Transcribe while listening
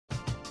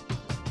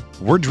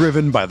We're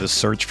driven by the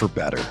search for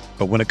better.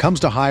 But when it comes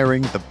to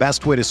hiring, the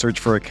best way to search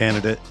for a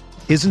candidate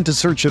isn't to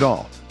search at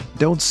all.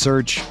 Don't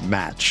search,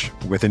 match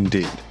with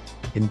Indeed.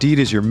 Indeed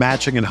is your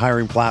matching and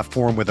hiring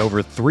platform with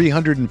over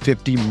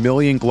 350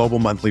 million global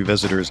monthly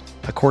visitors,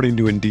 according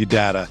to Indeed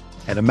data,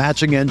 and a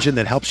matching engine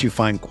that helps you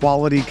find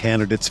quality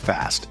candidates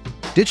fast.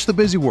 Ditch the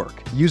busy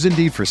work. Use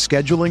Indeed for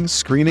scheduling,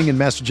 screening, and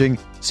messaging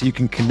so you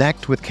can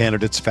connect with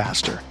candidates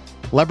faster.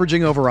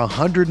 Leveraging over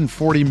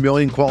 140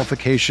 million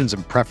qualifications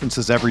and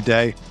preferences every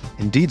day,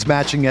 Indeed's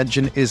matching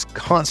engine is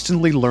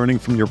constantly learning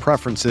from your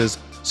preferences,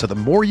 so the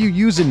more you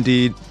use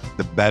Indeed,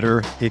 the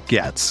better it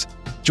gets.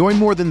 Join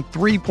more than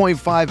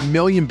 3.5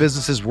 million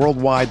businesses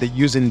worldwide that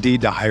use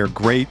Indeed to hire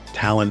great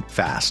talent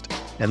fast.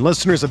 And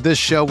listeners of this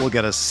show will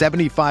get a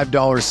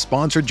 $75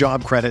 sponsored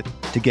job credit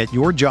to get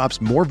your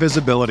jobs more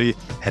visibility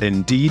at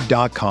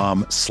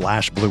Indeed.com/Blue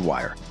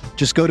Wire.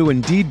 Just go to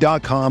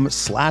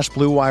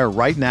Indeed.com/Blue Wire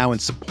right now and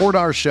support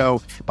our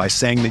show by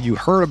saying that you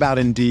heard about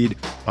Indeed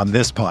on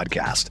this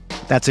podcast.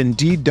 That's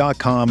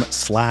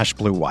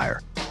Indeed.com/Blue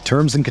Wire.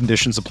 Terms and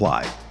conditions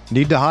apply.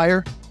 Need to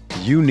hire?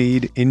 You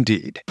need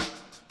Indeed.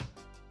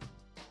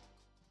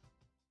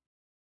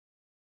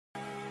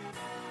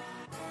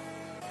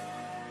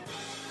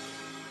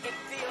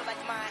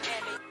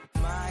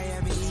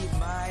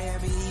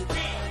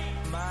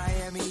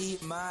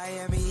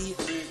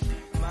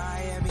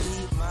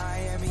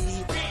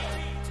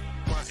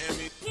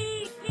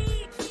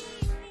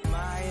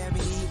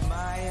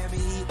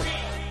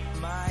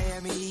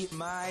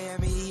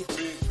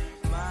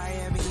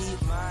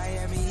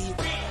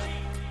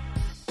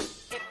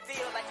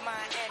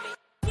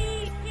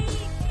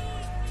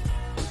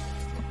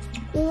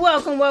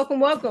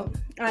 Welcome.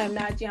 I am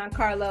not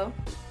Giancarlo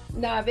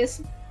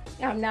Novice.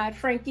 I'm not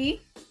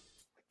Frankie.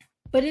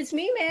 But it's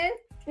me, man.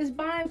 It's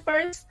buying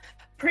first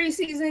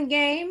preseason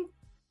game.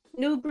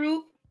 New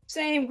group,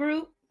 same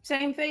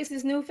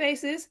faces, new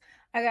faces.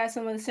 I got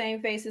some of the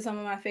same faces, some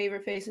of my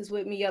favorite faces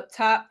with me up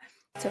top.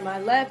 To my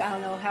left, I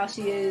don't know how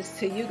she is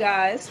to you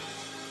guys.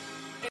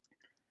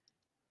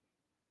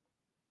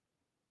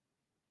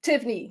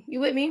 Tiffany, you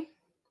with me?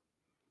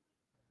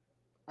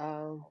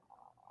 Can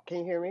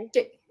you hear me?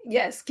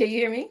 Yes, can you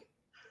hear me?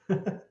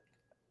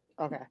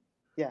 Okay,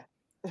 yeah.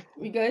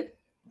 We good?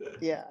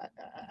 Yeah,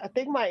 I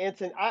think my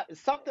internet. I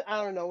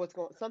don't know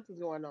something's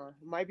going on.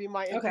 Might be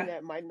my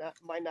internet. Okay.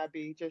 Might not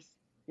be. Just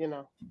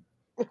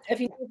If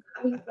you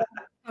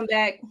come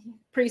back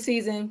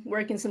preseason,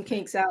 working some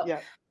kinks out.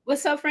 Yeah.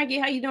 What's up, Frankie?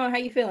 How you doing? How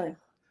you feeling?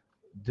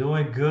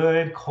 Doing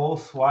good. Cole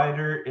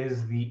SWIDER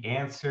is the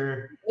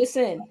answer.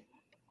 Listen,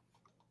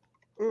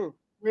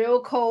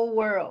 real cold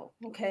world.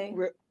 Okay.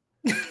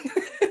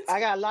 I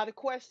got a lot of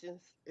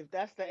questions. If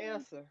that's the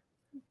answer.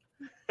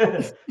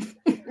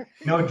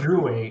 No,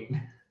 Drew ain't.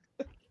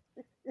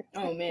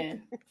 Oh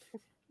man,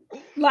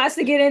 lots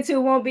to get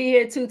into. Won't be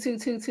here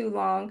too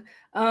long.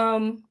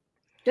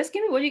 Just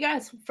give me what you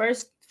guys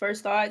first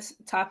thoughts,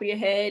 top of your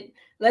head.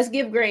 Let's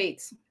give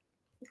grades.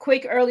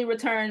 Quick early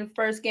return,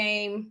 first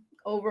game,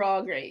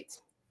 overall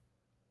grades.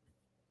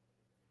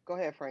 Go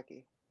ahead,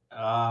 Frankie.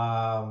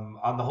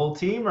 On the whole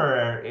team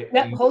or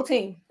whole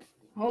team.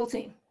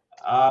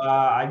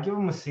 I give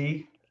them a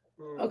C.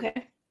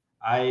 Okay.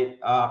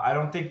 I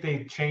don't think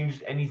they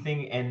changed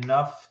anything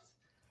enough.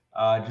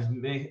 Just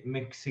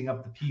mixing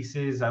up the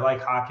pieces. I like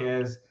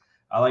Jaquez.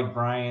 I like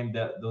Brian.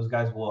 Those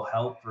guys will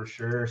help for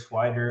sure.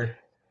 SWIDER.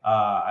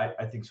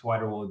 I think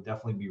SWIDER will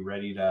definitely be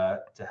ready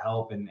to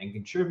help and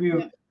contribute.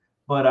 Yeah.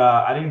 But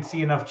I didn't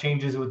see enough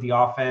changes with the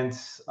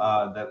offense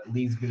that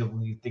leads me to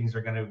believe things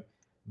are going to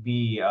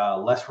be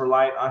less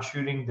reliant on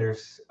shooting.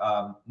 There's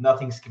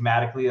nothing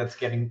schematically that's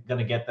going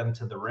to get them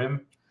to the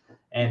rim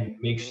and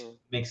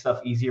make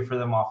stuff easier for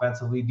them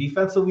offensively.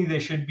 Defensively, they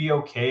should be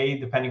okay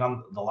depending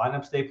on the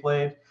lineups they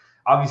played.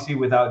 Obviously,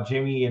 without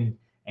Jimmy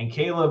and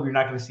Caleb, you're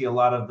not going to see a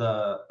lot of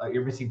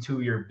you're missing two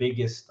of your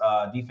biggest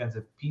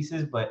defensive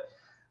pieces. But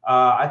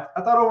I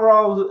thought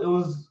overall it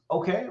was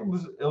okay. It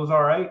was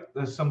all right.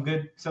 There's some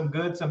good,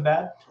 some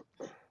bad.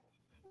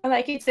 I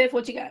like it, Tiff.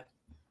 What you got?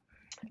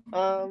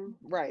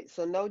 Right.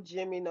 So no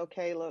Jimmy, no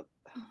Caleb.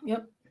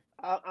 Yep.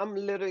 I'm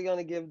literally going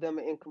to give them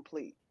an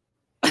incomplete.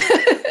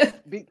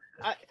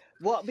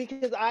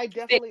 Because I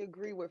definitely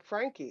agree with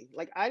Frankie.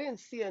 Like, I didn't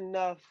see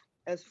enough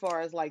as far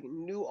as like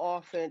new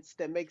offense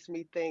that makes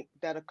me think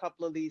that a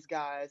couple of these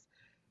guys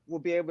will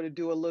be able to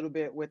do a little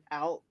bit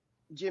without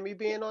Jimmy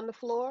being on the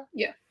floor.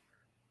 Yeah.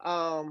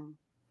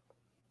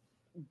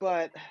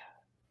 But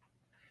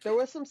there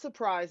were some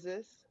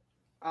surprises.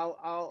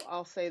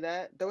 I'll say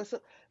that. There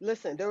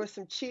were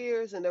some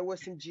cheers and there were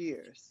some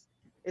jeers.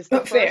 It's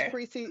the first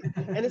preseason,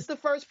 and it's the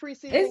first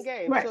preseason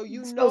game, right. So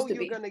you're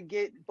going to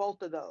get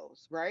both of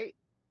those, right?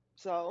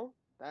 So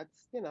that's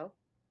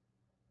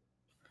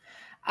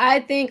I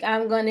think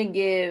I'm going to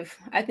give.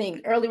 I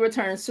think early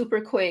return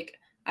super quick.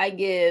 I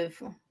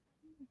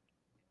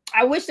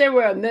wish there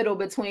were a middle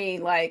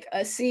between like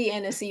a C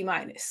and a C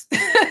minus.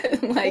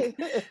 Like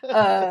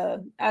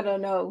I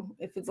don't know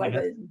if it's like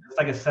it's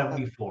like a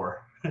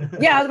 74.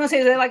 Yeah, I was gonna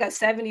say they're like a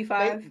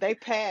 75. They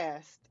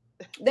passed.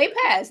 They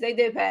passed. They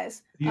did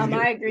pass.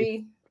 I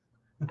agree.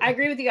 I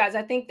agree with you guys.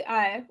 I think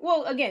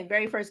again,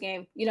 very first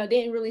game,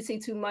 didn't really see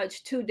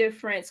too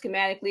different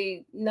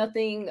schematically,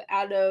 nothing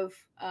out of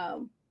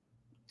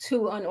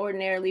too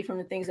unordinarily from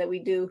the things that we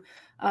do.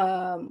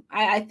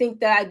 I think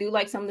that I do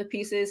like some of the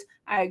pieces.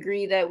 I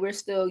agree that we're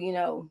still,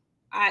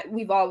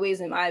 we've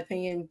always, in my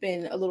opinion,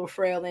 been a little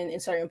frail in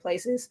certain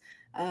places.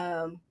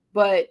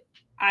 But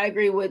I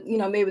agree with,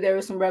 maybe there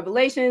were some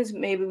revelations.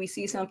 Maybe we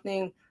see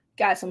something,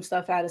 got some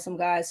stuff out of some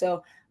guys.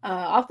 So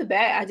off the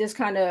bat, I just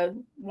kind of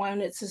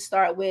wanted to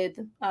start with,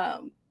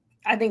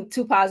 I think,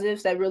 two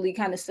positives that really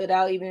kind of stood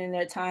out even in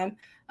their time.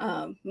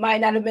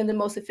 Might not have been the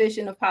most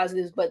efficient of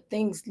positives, but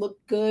things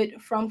looked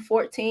good from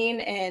 14.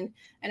 And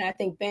I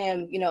think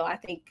Bam, I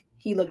think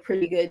he looked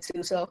pretty good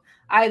too. So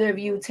either of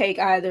you take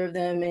either of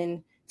them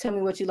and tell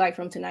me what you like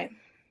from tonight.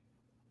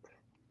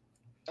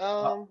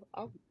 I'll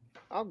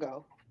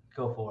go.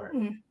 Go for it.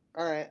 Mm-hmm.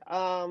 All right.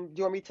 Do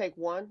you want me to take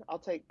one? I'll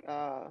take.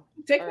 All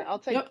Take right.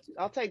 yep.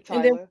 I'll take And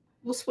Tyler. then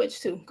we'll switch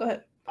too. Go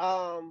ahead.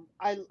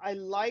 I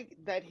like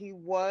that he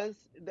was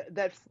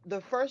that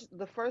the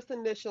first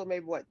initial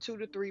maybe 2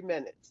 to 3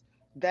 minutes.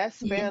 That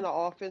span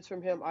of offense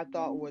from him I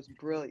thought was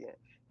brilliant.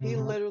 He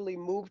literally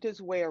moved his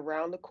way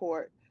around the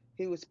court.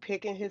 He was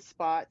picking his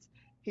spots.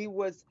 He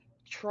was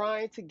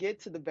trying to get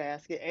to the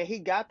basket, and he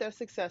got there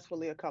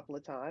successfully a couple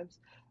of times.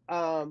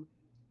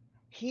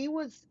 He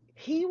was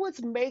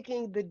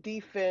making the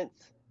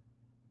defense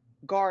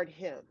guard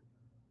him.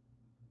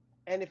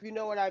 And if you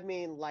know what I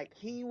mean, like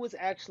he was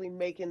actually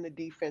making the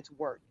defense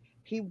work.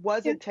 He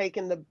wasn't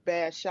taking the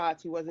bad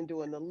shots. He wasn't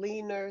doing the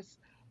leaners.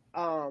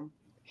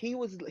 He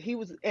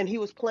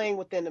was playing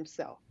within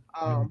himself.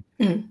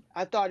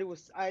 I thought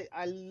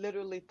I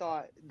literally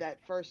thought that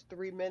first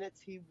 3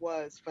 minutes he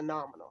was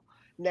phenomenal.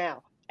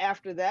 Now,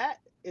 after that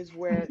is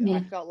where I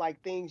felt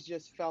like things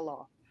just fell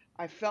off.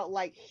 I felt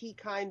like he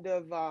kind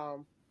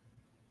of,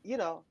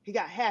 he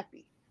got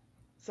happy.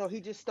 So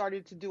he just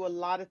started to do a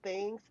lot of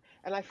things.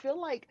 And I feel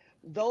like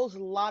those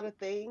lot of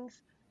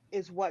things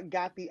is what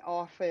got the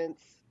offense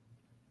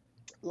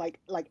like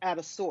out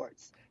of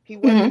sorts. He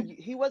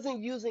wasn't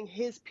using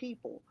his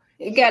people.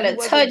 You got to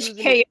touch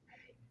chaos.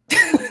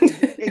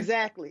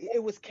 Exactly.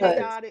 It was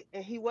chaotic,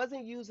 and he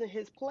wasn't using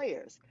his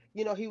players.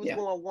 He was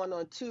going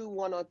 1-on-2,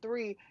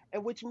 1-on-3,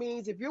 and which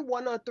means if you're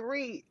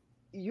 1-on-3,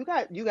 you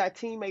got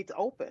teammates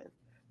open.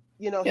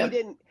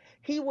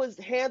 He was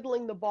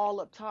handling the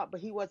ball up top, but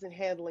he wasn't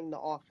handling the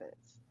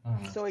offense.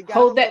 So it got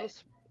hold that.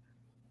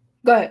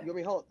 Go ahead. You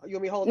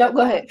want me to hold? No,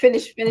 go ahead.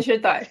 Finish your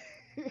thought.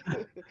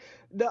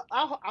 No,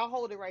 I'll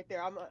hold it right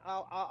there.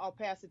 I'll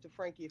pass it to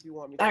Frankie if you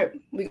want me to. All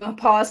right, we're gonna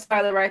pause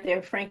Tyler right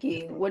there.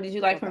 Frankie, what did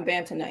you like from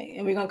Bam tonight?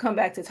 And we're gonna come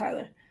back to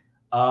Tyler.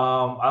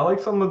 I like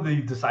some of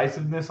the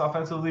decisiveness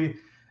offensively.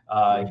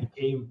 He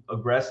came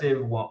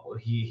aggressive.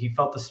 He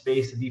felt the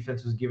space the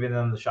defense was giving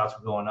them. The shots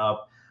were going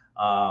up.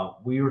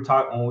 When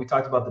we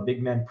talked about the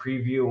big man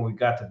preview when we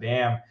got to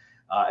Bam,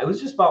 it was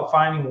just about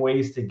finding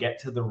ways to get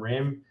to the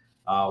rim,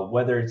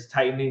 whether it's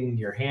tightening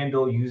your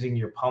handle, using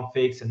your pump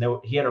fakes. And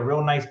he had a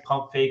real nice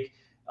pump fake,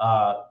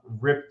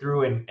 rip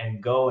through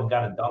and go and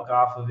got a dunk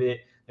off of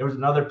it. There was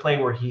another play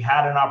where he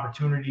had an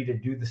opportunity to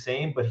do the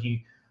same, but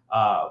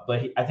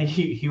I think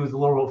he was a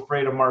little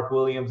afraid of Mark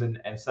Williams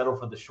and settled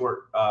for the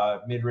short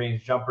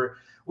mid-range jumper,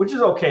 which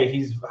is okay.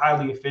 He's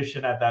highly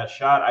efficient at that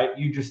shot.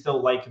 You just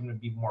still like him to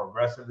be more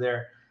aggressive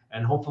there,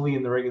 and hopefully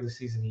in the regular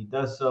season he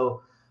does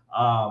so.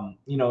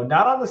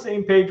 Not on the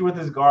same page with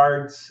his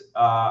guards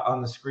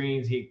on the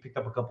screens. He picked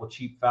up a couple of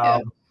cheap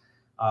fouls,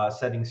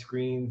 setting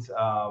screens.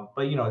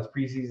 But it's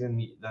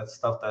preseason. That's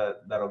stuff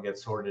that'll get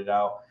sorted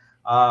out.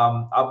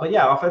 But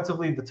yeah,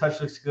 offensively the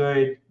touch looks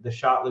good. The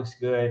shot looks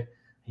good.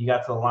 He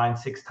got to the line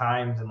 6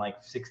 times in like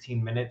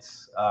 16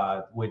 minutes,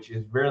 which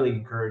is really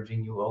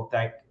encouraging. You hope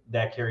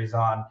that carries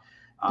on,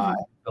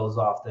 goes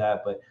off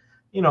that. But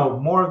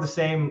more of the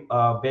same.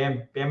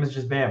 Bam is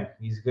just Bam.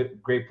 He's a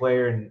great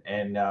player,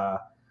 and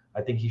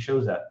I think he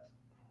shows that.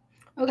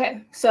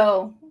 Okay,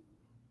 so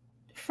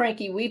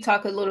Frankie, we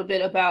talk a little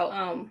bit about,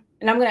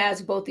 and I'm going to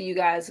ask both of you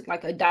guys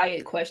like a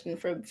diet question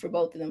for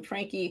both of them.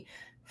 Frankie,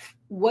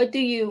 what do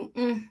you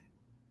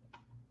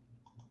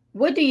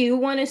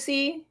want to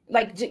see?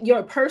 Like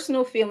your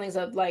personal feelings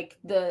of like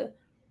the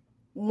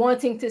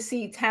wanting to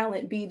see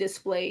talent be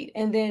displayed,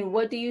 and then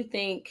what do you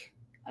think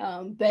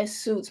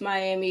best suits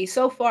Miami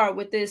so far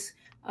with this,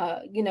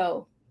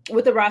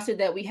 with the roster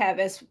that we have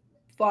as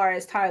far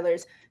as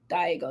Tyler's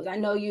diet goes? I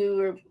know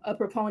you're a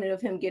proponent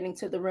of him getting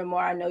to the rim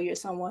more. I know you're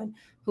someone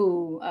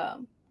who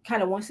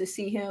kind of wants to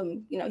see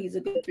him, he's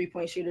a good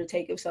 3-point shooter,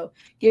 take it. So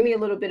give me a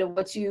little bit of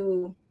what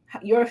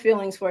your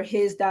feelings for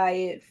his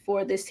diet,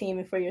 for this team,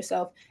 and for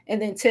yourself.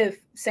 And then Tiff,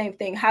 same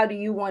thing. How do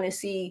you want to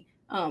see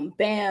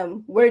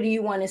Bam? Where do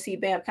you want to see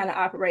Bam kind of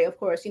operate? Of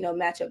course,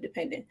 matchup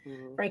dependent.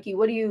 Frankie,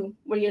 what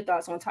are your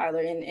thoughts on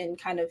Tyler and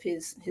kind of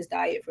his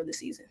diet for the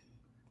season?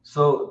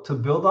 So to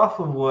build off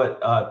of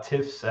what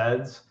Tiff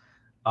says,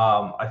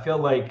 I feel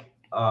like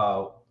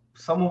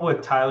some of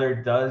what Tyler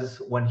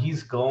does when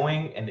he's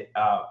going and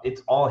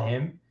it's all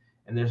him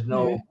and there's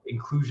no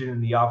inclusion in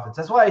the offense.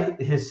 That's why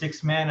his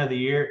sixth man of the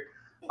year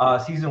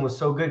season was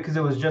so good, because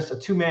it was just a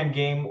 2-man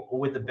game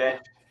with the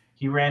bench.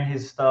 He ran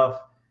his stuff.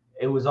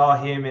 It was all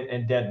him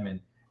and Dedmon,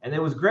 and it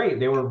was great.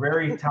 They were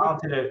very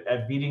talented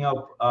at beating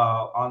up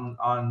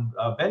on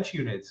bench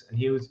units, and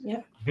he was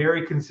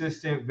very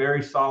consistent,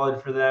 very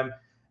solid for them,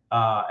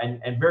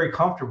 and very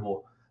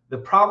comfortable. The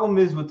problem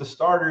is with the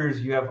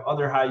starters, you have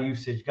other high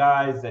usage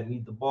guys that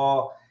need the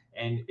ball,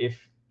 and if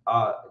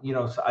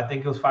so I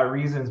think it was 5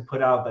 Reasons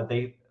put out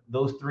that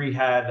those three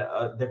had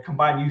their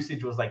combined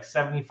usage was like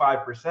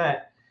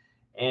 75%,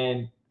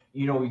 and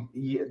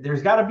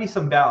there's got to be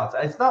some balance.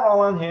 It's not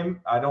all on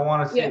him. I don't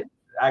want to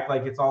act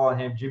like it's all on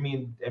him.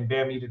 Jimmy and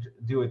Bam need to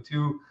do it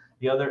too.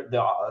 The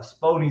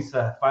Spo needs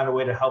to find a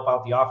way to help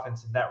out the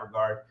offense in that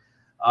regard.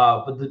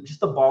 But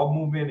just the ball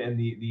movement and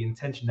the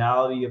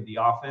intentionality of the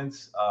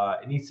offense,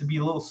 it needs to be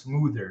a little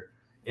smoother.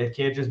 It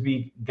can't just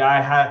be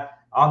guy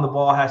on the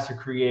ball has to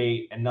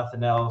create and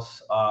nothing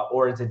else,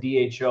 or it's a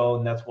DHO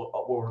and that's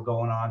what we're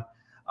going on.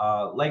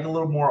 Like a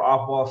little more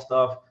off-ball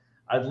stuff.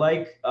 I'd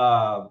like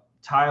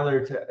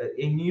Tyler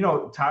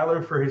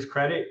Tyler, for his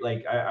credit,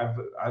 like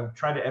I've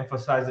tried to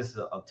emphasize this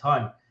a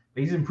ton,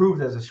 but he's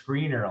improved as a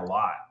screener a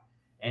lot.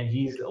 And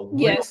he's a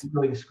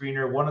willing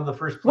screener. One of the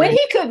first when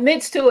he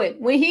commits to it,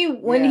 when he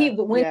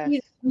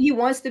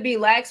wants to be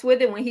lax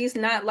with it, when he's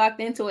not locked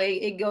into it,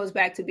 it goes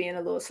back to being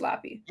a little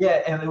sloppy.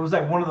 Yeah, and it was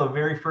like one of the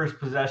very first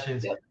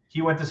possessions.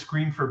 He went to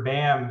screen for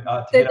Bam.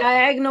 The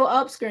diagonal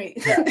up screen.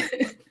 Yeah.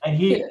 And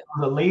he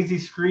was a lazy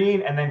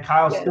screen, and then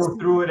Kyle still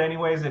threw it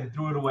anyways and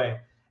threw it away.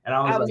 And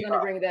I was going to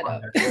bring that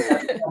up.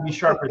 Be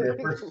sharper there,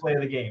 first play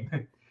of the game.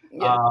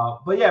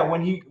 But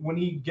when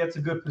he gets a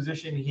good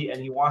position,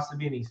 he wants to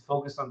be, and he's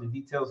focused on the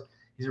details,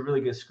 he's a really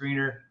good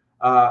screener.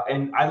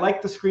 And I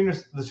like the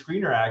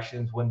screener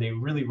actions when they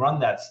really run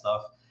that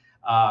stuff.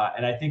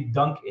 And I think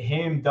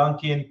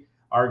Duncan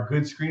are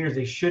good screeners.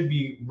 They should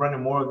be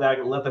running more of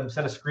that. Let them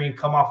set a screen,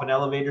 come off an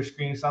elevator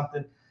screen,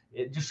 something.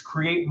 It just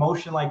create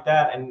motion like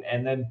that,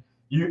 and then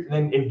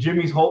if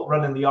Jimmy's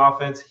running the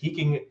offense, he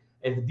can.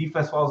 If the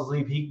defense falls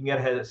asleep, he can get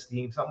ahead of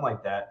steam, something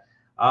like that.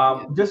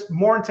 Just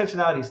more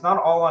intentionality. It's not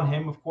all on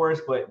him, of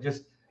course, but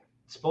just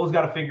Spo's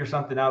got to figure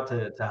something out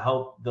to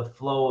help the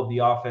flow of the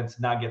offense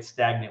not get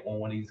stagnant when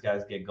one of these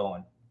guys get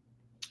going.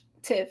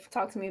 Tiff,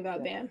 talk to me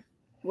about Bam.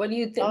 What do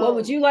you think? What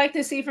would you like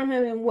to see from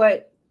him, and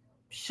what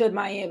should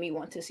Miami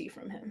want to see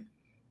from him?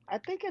 I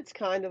think it's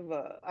kind of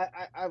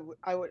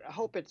I would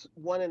hope it's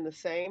one and the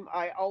same.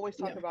 I always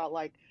talk about,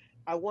 like,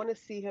 I want to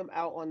see him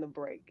out on the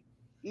break.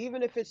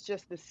 Even if it's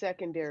just the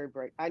secondary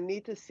break, I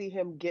need to see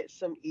him get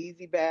some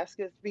easy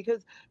baskets,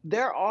 because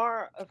there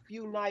are a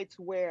few nights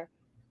where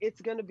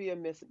it's going to be a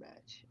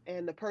mismatch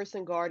and the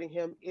person guarding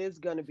him is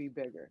going to be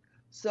bigger.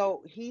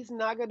 So he's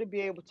not going to be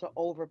able to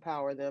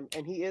overpower them,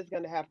 and he is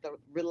going to have to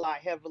rely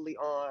heavily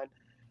on,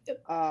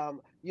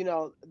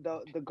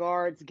 the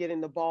guards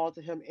getting the ball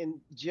to him in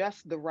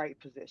just the right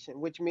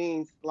position, which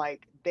means,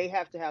 like, they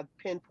have to have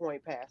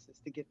pinpoint passes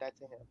to get that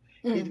to him.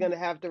 Mm-hmm. He's going to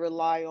have to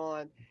rely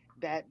on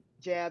that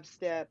jab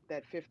step,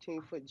 that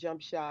 15-foot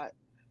jump shot.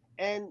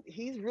 And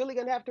he's really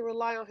going to have to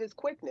rely on his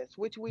quickness,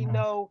 which we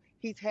know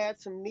he's had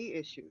some knee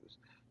issues.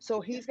 So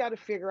he's got to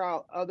figure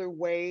out other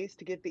ways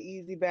to get the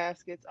easy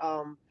baskets.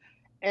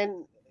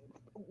 And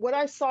what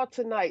I saw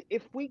tonight,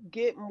 if we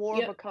get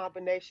more of a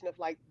combination of,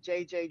 like,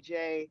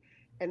 JJJ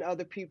and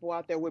other people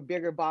out there with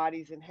bigger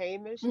bodies and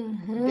Hamish,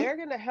 they're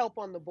going to help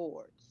on the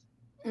boards,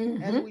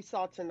 as we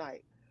saw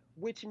tonight,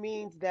 which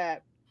means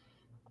that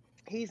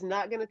he's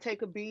not going to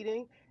take a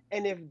beating.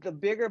 And if the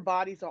bigger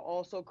bodies are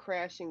also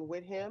crashing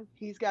with him,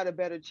 he's got a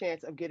better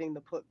chance of getting the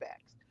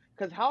putbacks.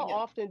 Because how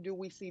often do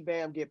we see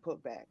Bam get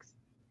putbacks?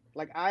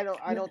 Like, I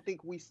don't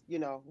think we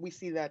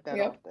see that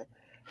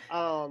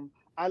often.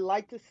 I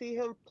like to see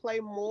him play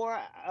more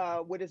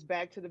with his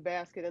back to the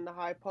basket in the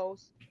high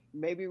post.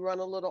 Maybe run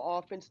a little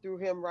offense through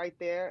him right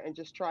there and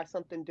just try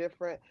something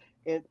different.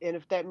 And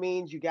if that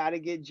means you got to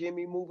get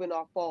Jimmy moving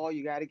off ball,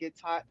 you got to get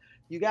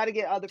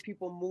other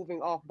people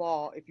moving off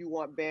ball if you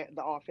want the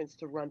offense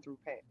to run through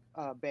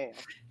Bam.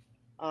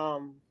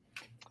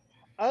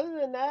 Other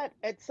than that,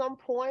 at some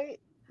point,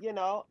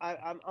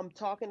 I'm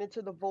talking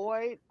into the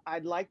void.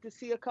 I'd like to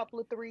see a couple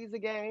of threes a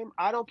game.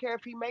 I don't care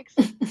if he makes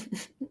them.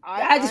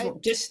 I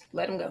just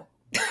let him go.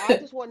 I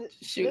just want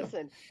to shoot.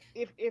 Listen,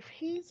 if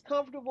he's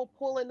comfortable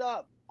pulling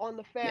up on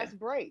the fast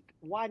break,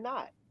 why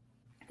not?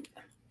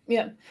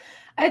 Yeah,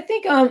 I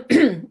think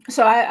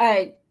so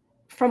I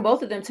from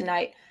both of them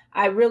tonight,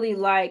 I really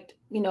liked,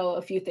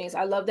 a few things.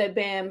 I love that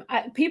Bam.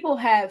 People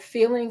have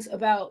feelings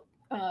about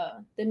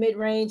the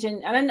mid-range,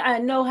 and I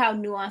know how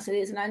nuanced it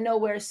is, and I know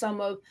where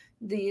some of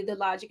the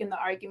logic and the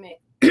argument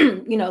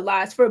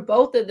lies for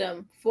both of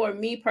them. For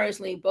me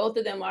personally, both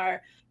of them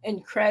are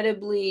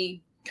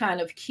incredibly kind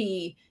of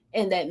key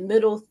in that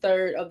middle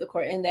third of the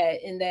court, in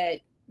that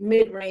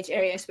mid-range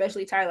area,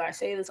 especially Tyler. I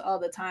say this all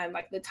the time,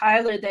 like the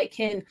Tyler that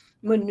can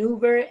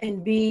maneuver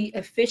and be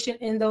efficient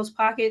in those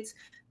pockets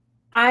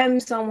I'm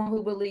someone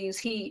who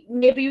believes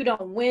maybe you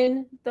don't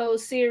win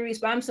those series,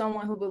 but I'm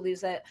someone who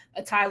believes that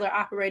a Tyler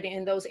operating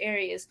in those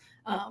areas,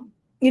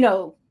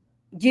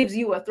 gives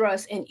you a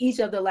thrust in each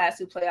of the last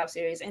 2 playoff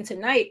series. And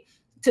tonight,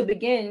 to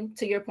begin,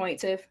 to your point,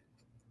 Tiff,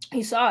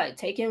 you saw it,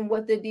 taking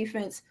what the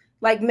defense,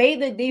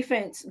 made the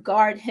defense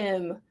guard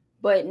him,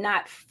 but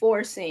not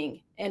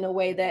forcing in a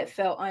way that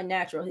felt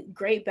unnatural.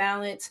 Great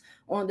balance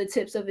on the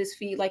tips of his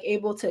feet,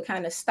 able to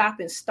kind of stop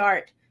and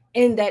start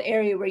in that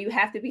area where you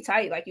have to be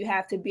tight. You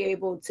have to be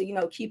able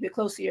to, keep it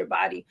close to your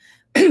body.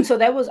 So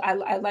that was,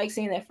 I like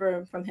seeing that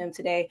from him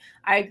today.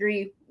 I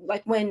agree.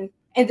 And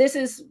this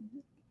is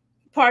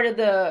part of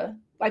the,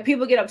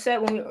 people get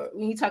upset when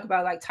you talk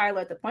about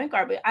Tyler at the point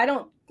guard, but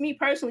me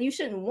personally, you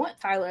shouldn't want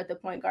Tyler at the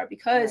point guard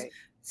because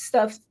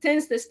stuff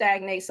tends to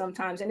stagnate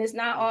sometimes, and it's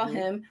not all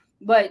him,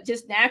 but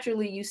just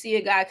naturally you see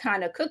a guy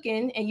kind of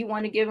cooking and you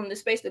want to give him the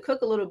space to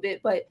cook a little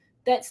bit, but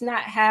that's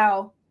not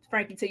how,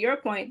 Frankie, to your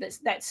point,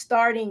 that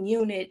starting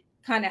unit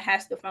kind of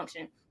has to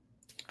function.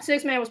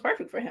 6-man was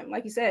perfect for him.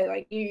 Like you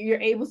said,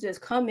 you're able to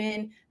just come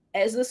in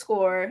as the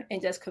scorer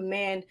and just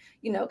command,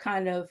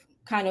 kind of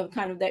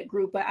that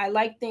group. But I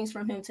like things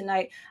from him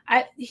tonight.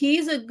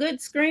 He's a good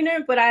screener,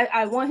 but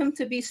I want him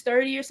to be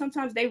sturdier.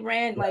 Sometimes they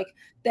ran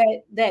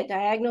that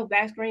diagonal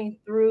back screen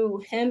through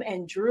him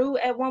and Drew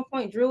at one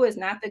point. Drew is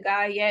not the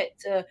guy yet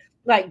to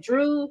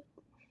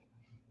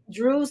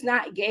Drew's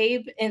not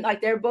Gabe, and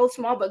they're both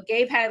small, but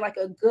Gabe had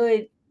a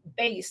good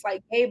base.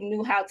 Gabe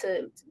knew how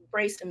to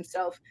brace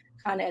himself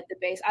kind of at the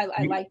base. I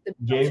like the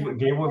Gabe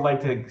would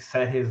like to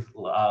set his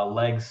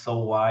legs so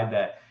wide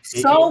that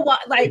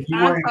if you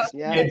weren't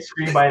getting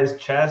screened by his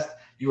chest,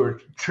 you were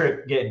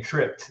getting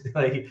tripped.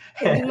 They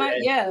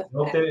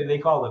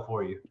call it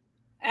for you.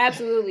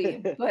 Absolutely.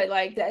 But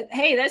that,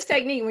 hey, that's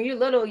technique. When you're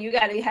little, you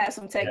got to have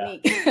some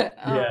technique.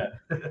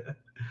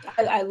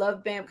 I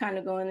love Bam kind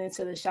of going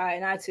into the shot,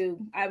 and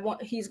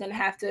he's going to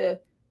have to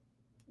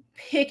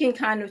pick and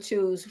kind of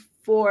choose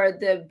for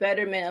the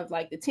betterment of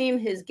the team,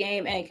 his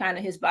game, and kind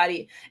of his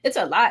body. It's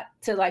a lot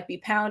to be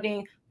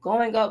pounding,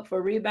 going up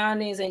for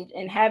reboundings,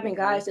 and having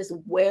guys just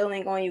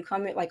wailing on you,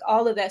 coming,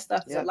 all of that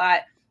stuff is a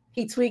lot.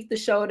 He tweaked the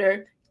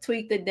shoulder,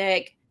 tweaked the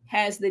neck,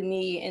 has the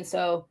knee, and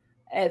so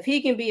if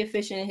he can be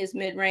efficient in his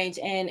mid-range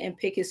and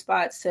pick his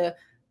spots to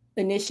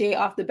initiate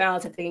off the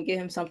bounce, if they can get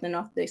him something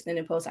off the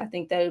extended post, I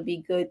think that would be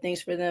good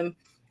things for them.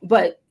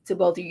 But to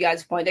both of you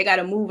guys' point, they got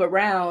to move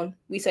around.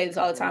 We say this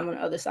all the time on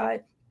the other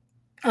side.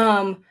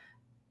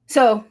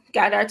 So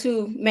got our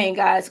 2 main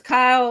guys.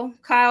 Kyle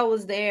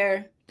was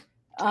there.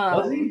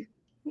 Was he?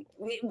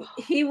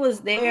 He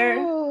was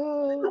there.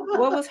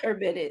 What was her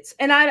minutes?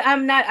 And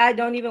I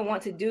don't even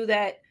want to do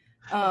that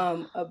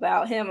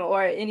about him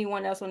or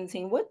anyone else on the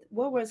team. What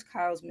was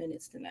Kyle's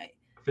minutes tonight?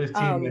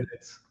 15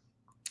 minutes.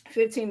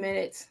 15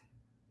 minutes.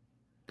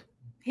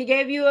 He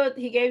gave you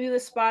the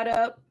spot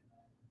up.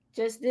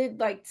 Just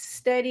did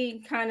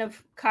steady kind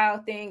of Kyle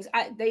things.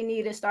 They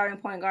need a starting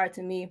point guard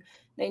to me.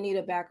 They need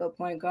a backup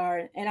point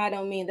guard. And I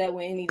don't mean that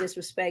with any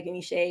disrespect,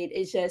 any shade.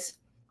 It's just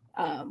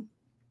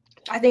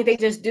I think they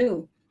just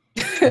do.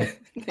 I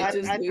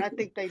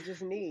think they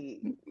just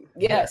need.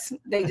 Yes,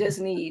 they just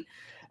need.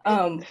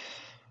 Go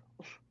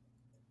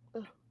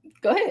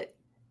ahead.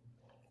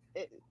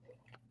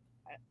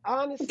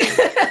 Honestly,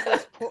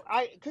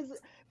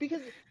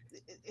 because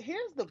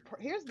here's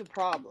the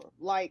problem.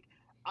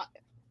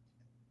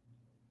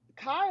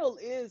 Kyle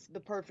is the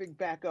perfect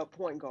backup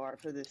point guard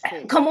for this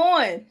team. Come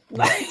on.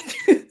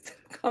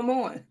 Come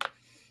on.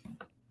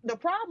 The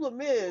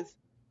problem is,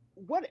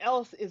 what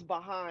else is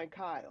behind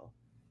Kyle?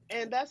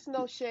 And that's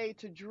no shade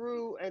to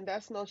Drew, and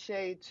that's no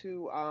shade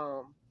to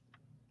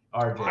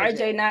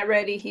RJ not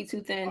ready. He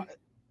too thin.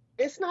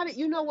 It's not.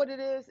 You know what it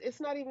is?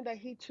 It's not even that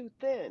he too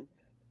thin.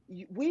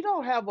 We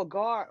don't have a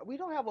guard. We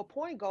don't have a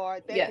point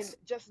guard that can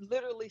just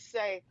literally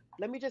say,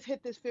 "Let me just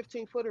hit this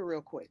 15-footer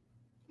real quick."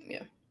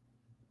 Yeah.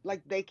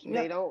 They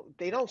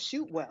don't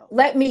shoot well.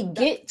 Let me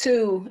get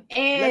to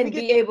and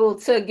be able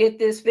to get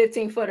this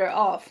 15-footer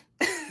off.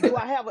 Do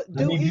I have a?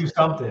 Let me do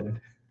something.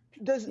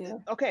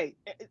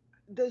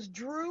 Does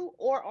Drew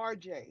or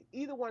RJ,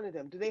 either one of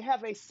them, do they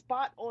have a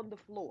spot on the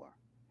floor?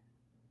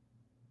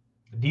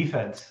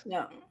 Defense.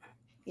 No.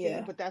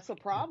 Yeah. But that's a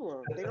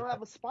problem. They don't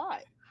have a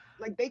spot.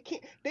 They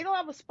don't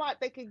have a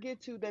spot they can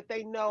get to that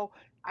they know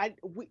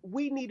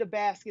we need a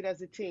basket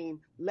as a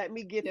team. Let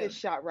me get this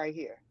shot right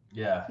here.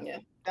 Yeah. Yeah.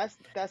 That's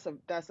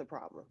a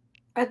problem.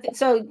 I think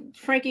so.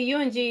 Frankie, you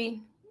and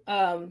G,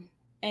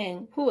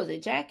 and who was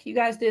it? Jack? You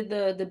guys did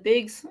the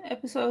bigs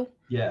episode.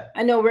 Yeah.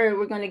 I know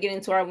we're going to get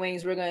into our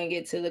wings. We're going to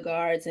get to the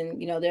guards,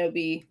 and there'll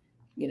be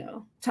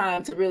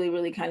time to really,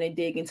 really kind of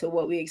dig into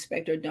what we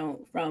expect or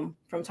don't from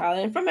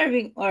Tyler and from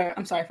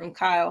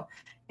Kyle,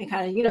 and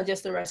kind of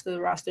just the rest of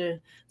the roster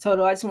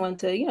total. I just wanted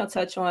to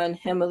touch on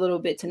him a little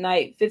bit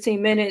tonight.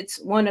 15 minutes,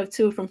 1 of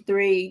 2 from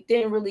 3.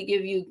 Didn't really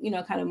give you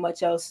kind of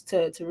much else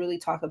to really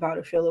talk about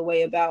or feel a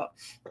way about.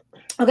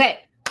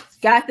 Okay,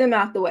 got them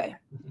out the way.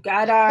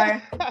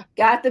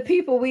 Got the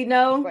people we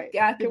know. Wait,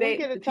 got the can we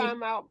get a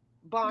timeout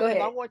Bonds,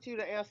 I want you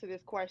to answer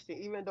this question,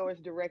 even though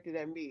it's directed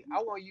at me.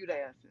 I want you to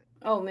answer it.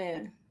 Oh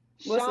man,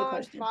 what's the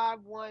question?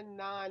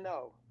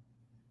 5190.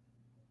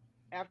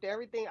 After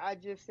everything I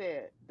just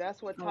said,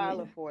 that's what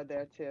Tyler for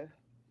there, Tiff.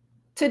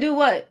 To do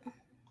what?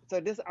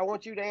 So I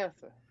want you to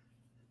answer.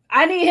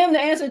 I need him to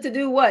answer to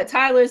do what?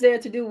 Tyler's there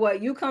to do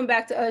what? You come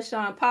back to us,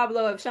 Sean.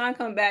 Pablo, if Sean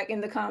come back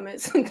in the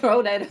comments,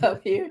 throw that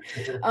up here.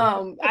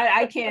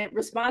 I can't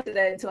respond to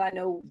that until I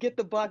know. Get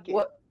the bucket.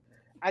 What?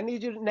 I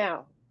need you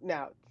now.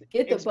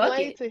 Get the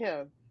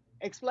bucket.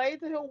 Explain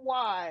to him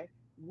why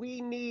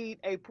we need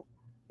a.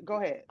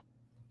 Go ahead.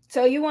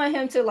 So you want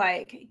him to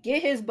like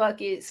get his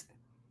buckets,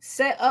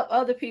 set up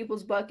other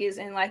people's buckets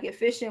in like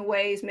efficient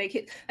ways, make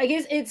it like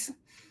it's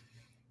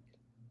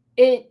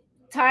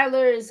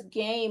Tyler's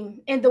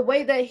game and the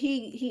way that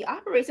he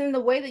operates in the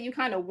way that you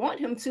kind of want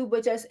him to,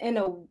 but just in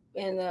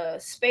a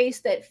space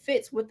that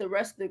fits with the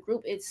rest of the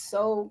group. It's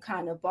so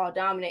kind of ball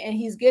dominant, and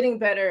he's getting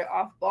better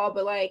off ball,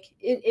 but like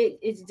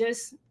it's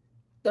just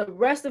the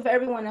rest of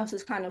everyone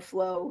else's kind of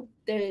flow.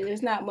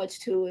 There's not much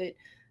to it.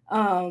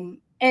 And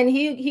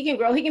he can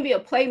grow. He can be a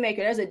playmaker.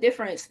 There's a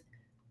difference.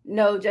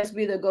 No, just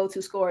be the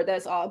go-to scorer.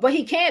 That's all. But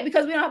he can't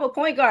because we don't have a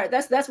point guard.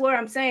 That's where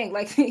I'm saying.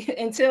 Like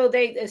until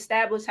they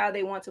establish how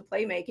they want to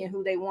play make and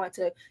who they want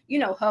to,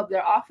 hub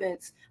their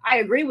offense. I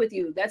agree with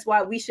you. That's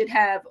why we should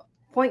have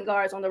point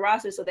guards on the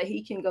roster so that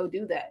he can go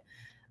do that.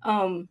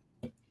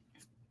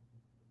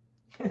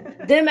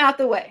 Them out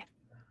the way.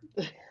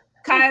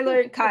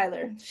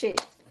 Kyler.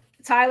 Shit.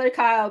 Tyler,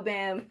 Kyle,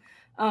 Bam.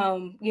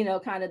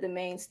 Kind of the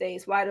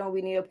mainstays. Why don't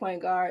we need a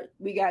point guard?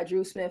 We got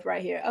Drew Smith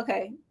right here.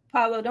 Okay.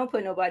 Pablo, don't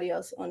put nobody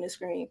else on the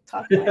screen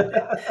talking like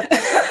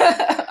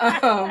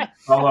that.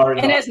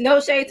 And there's no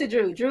shade to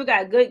Drew. Drew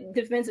got good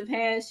defensive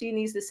hands. She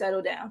needs to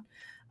settle down.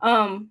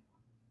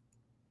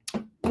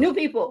 New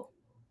people.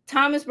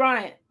 Thomas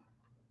Bryant.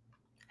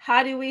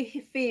 How do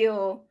we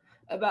feel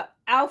about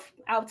Alf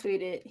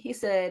tweeted? He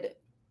said,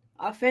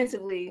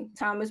 offensively,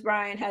 Thomas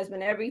Bryant has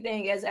been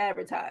everything as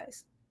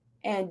advertised.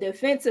 And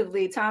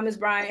defensively, Thomas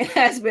Bryant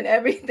has been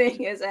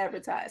everything as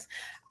advertised.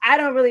 I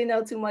don't really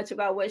know too much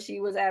about what she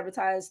was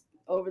advertised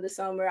over the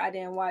summer. I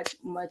didn't watch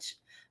much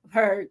of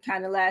her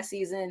kind of last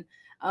season.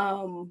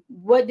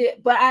 But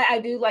I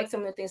do like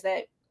some of the things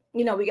that,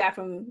 we got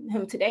from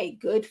him today.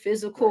 Good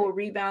physical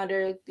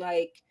rebounder.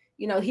 Like,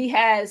 he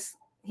has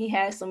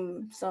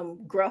some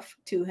gruff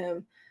to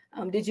him.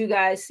 Did you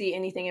guys see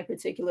anything in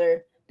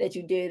particular that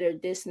you did or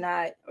did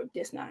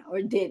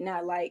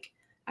not like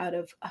out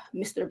of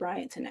Mr.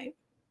 Bryant tonight?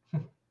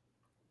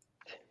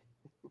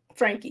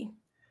 Frankie.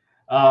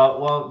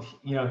 Well,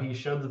 he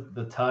showed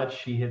the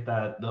touch. He hit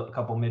a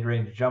couple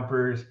mid-range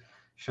jumpers,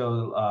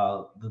 showed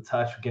the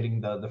touch, getting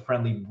the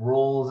friendly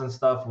rolls and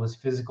stuff, was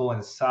physical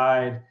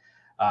inside.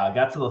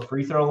 Got to the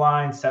free throw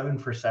line, 7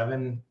 for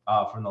 7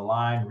 from the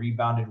line,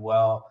 rebounded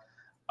well.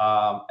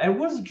 And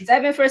was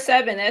 7 for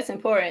 7. That's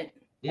important.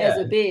 Yeah, as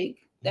a big.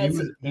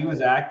 He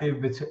was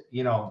active. But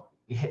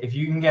if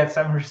you can get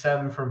 7 for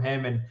 7 from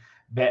him and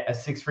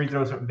 6 free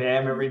throws from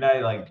Bam every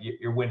night, like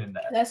you're winning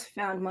that. That's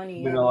found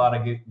money. Winning a lot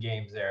of good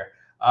games there.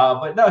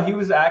 But no, he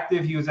was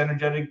active. He was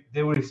energetic.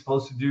 Did what he's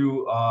supposed to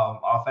do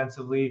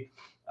offensively.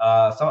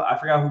 So I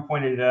forgot who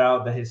pointed it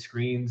out that his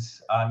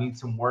screens need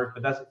some work.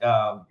 But that's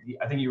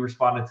I think you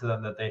responded to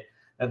them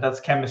that's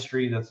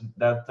chemistry. That's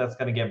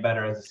going to get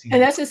better as the season.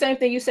 And that's the same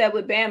thing you said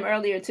with Bam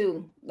earlier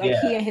too. Like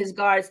he and his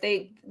guards,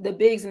 the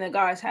bigs and the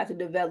guards have to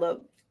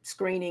develop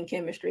screening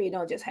chemistry. It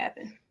don't just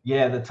happen.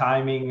 Yeah, the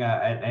timing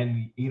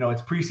and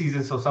it's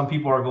preseason, so some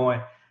people are going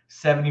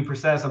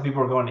 70%, some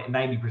people are going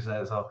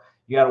 90%. So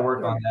you got to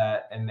work on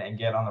that and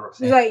get on the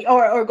same. Like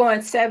or going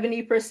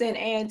 70%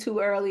 and too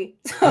early.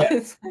 So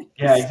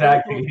yeah,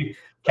 exactly.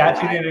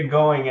 Catching it and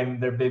going,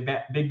 and their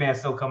big man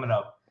still coming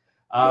up.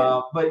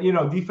 But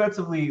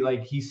defensively,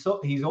 like he's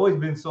always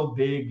been so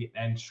big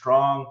and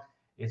strong.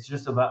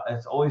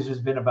 It's always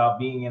just been about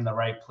being in the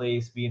right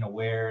place, being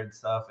aware and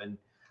stuff. And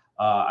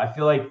I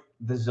feel like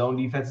the zone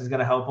defense is going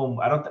to help him.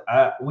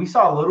 We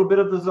saw a little bit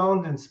of the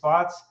zone in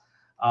spots,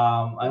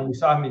 and we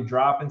saw him in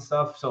drop and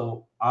stuff.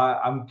 So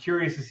I'm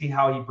curious to see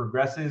how he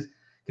progresses,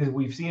 because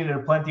we've seen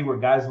it plenty where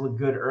guys look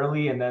good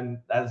early, and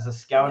then as the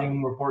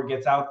scouting report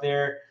gets out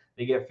there,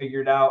 they get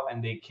figured out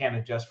and they can't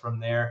adjust from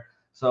there.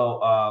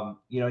 So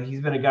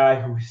he's been a guy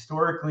who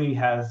historically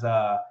has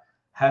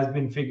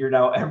been figured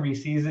out every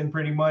season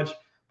pretty much.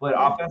 But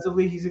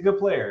offensively, he's a good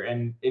player.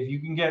 And if you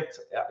can get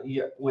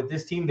with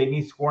this team, they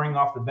need scoring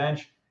off the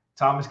bench.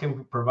 Thomas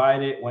can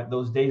provide it. When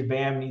those days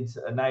Bam needs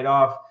a night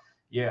off,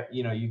 you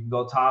can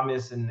go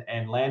Thomas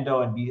and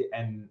Lando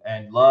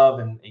and Love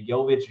and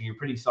Jovic, and you're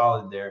pretty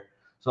solid there.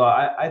 So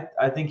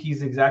I think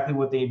he's exactly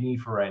what they need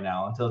for right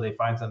now until they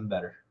find something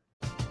better.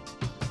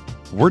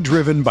 We're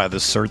driven by the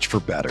search for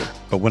better.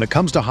 But when it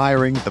comes to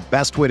hiring, the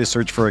best way to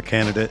search for a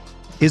candidate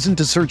isn't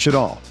to search at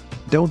all.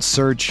 Don't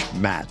search,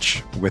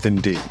 match with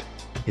Indeed.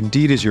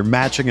 Indeed is your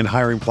matching and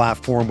hiring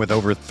platform with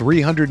over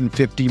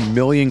 350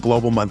 million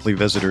global monthly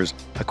visitors,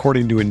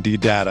 according to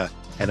Indeed data,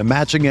 and a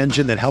matching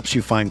engine that helps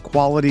you find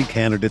quality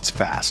candidates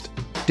fast.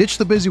 Ditch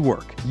the busy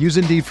work. Use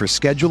Indeed for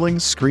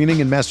scheduling,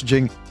 screening, and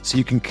messaging so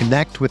you can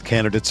connect with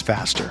candidates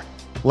faster.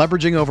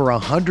 Leveraging over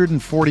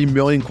 140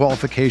 million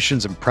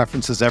qualifications and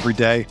preferences every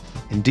day,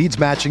 Indeed's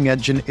matching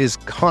engine is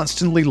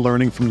constantly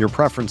learning from your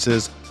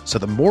preferences, so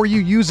the more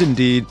you use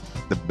Indeed,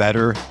 the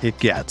better it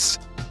gets.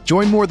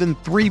 Join more than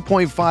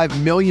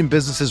 3.5 million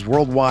businesses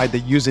worldwide that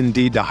use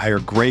Indeed to hire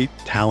great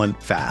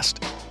talent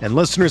fast. And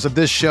listeners of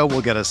this show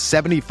will get a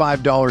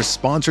 $75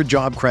 sponsored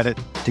job credit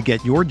to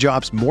get your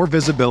jobs more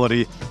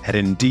visibility at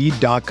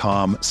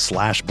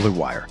Indeed.com/Blue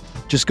Wire.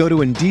 Just go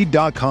to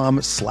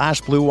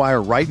Indeed.com/Blue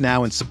Wire right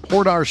now and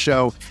support our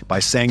show by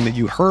saying that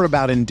you heard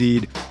about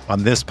Indeed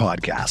on this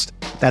podcast.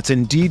 That's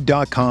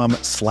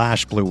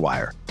Indeed.com/Blue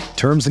Wire.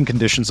 Terms and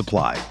conditions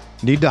apply.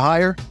 Need to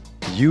hire?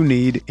 You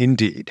need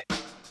Indeed.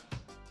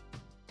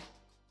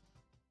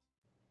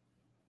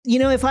 You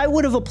know, if I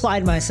would have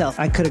applied myself,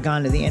 I could have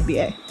gone to the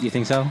NBA. You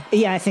think so?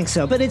 Yeah, I think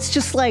so. But it's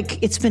just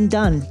like, it's been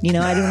done. You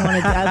know, I didn't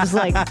want to, I was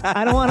like,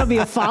 I don't want to be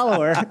a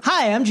follower.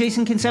 Hi, I'm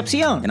Jason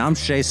Concepcion. And I'm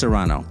Shea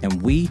Serrano.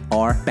 And we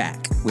are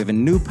back. We have a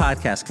new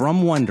podcast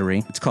from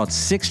Wondery. It's called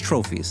Six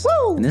Trophies.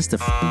 Woo! And it's the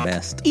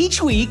best.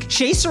 Each week,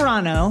 Shea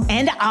Serrano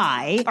and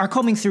I are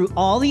combing through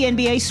all the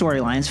NBA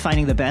storylines,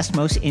 finding the best,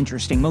 most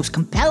interesting, most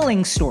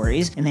compelling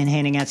stories, and then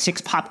handing out 6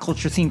 pop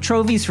culture themed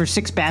trophies for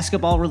 6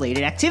 basketball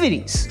related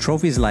activities.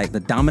 Trophies like the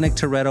Dominic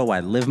Toretto I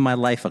Live My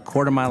Life a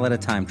Quarter Mile at a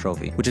Time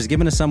trophy, which is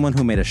given to someone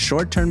who made a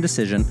short-term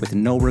decision with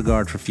no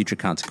regard for future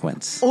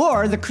consequence.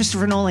 Or the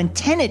Christopher Nolan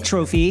Tenet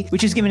trophy,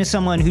 which is given to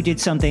someone who did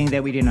something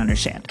that we didn't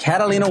understand.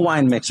 Catalina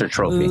Wine Mixer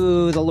trophy.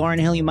 Ooh, the Lauryn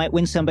Hill You Might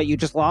Win Some But You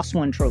Just Lost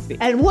One trophy.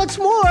 And what's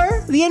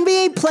more, the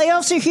NBA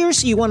playoffs are here,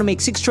 so you want to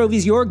make 6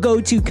 Trophies your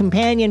go-to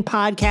companion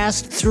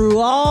podcast through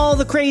all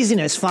the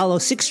craziness. Follow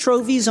 6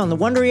 Trophies on the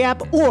Wondery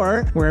app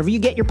or wherever you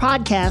get your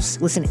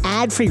podcasts. Listen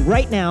ad-free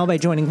right now by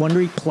joining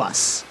Wondery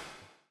Plus.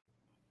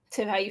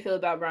 Tiff, how you feel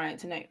about Bryant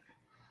tonight?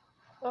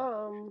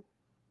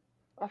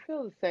 I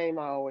feel the same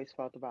I always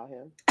felt about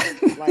him.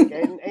 Like,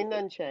 ain't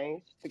nothing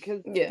changed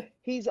because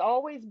he's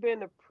always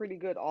been a pretty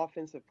good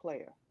offensive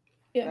player.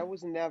 Yeah. That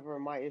was never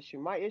my issue.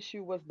 My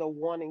issue was the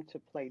wanting to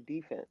play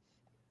defense.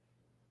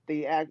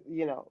 He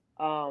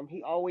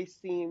always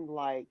seemed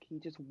like he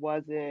just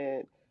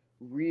wasn't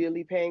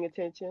really paying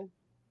attention.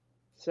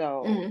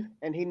 So,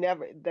 and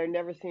there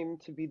never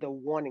seemed to be the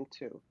wanting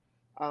to.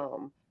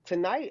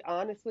 Tonight,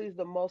 honestly, is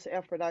the most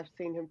effort I've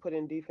seen him put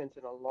in defense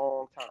in a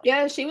long time.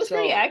 Yeah, she was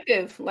pretty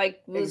active.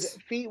 Like,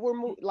 feet were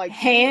moved, like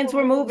hands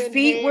were moved,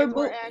 feet were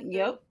moved.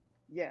 Yep.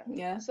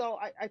 Yeah. So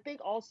I think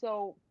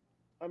also,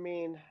 I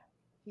mean,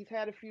 he's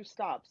had a few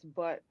stops,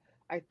 but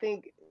I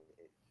think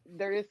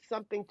there is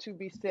something to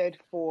be said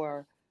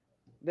for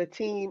the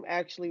team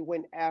actually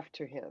went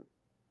after him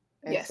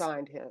and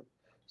signed him.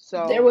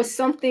 So there was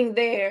something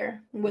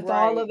there with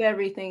all of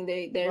everything.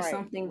 There's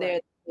something there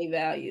that they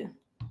value.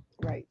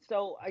 Right.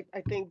 So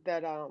I think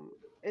that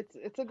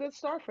it's a good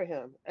start for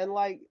him. And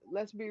like,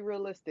 let's be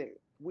realistic.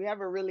 We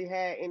haven't really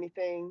had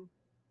anything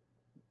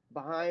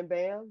behind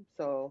Bam.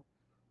 So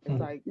it's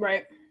like,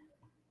 what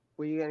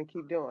are you gonna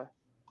keep doing?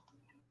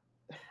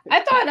 I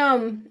thought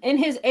in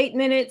his 8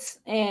 minutes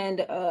and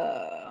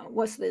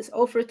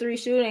 0 for 3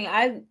 shooting,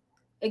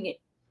 again,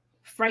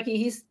 Frankie,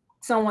 he's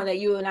someone that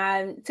you and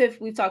I,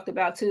 Tiff, we've talked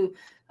about too.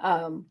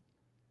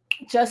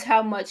 Just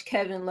how much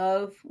Kevin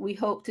Love we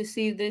hope to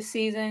see this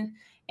season.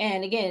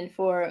 And again,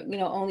 for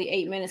only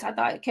 8 minutes, I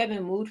thought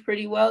Kevin moved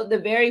pretty well. The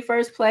very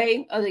first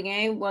play of the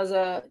game was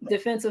a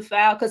defensive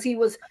foul because he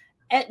was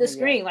at the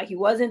screen, like he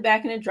wasn't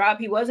back in the drop,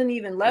 he wasn't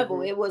even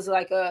level. It was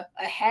like a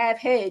half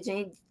hedge, and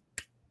he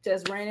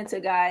just ran into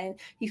a guy, and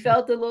he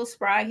felt a little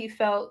spry. He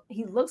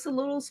looks a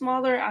little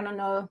smaller. I don't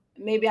know,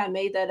 maybe I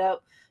made that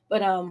up,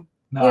 but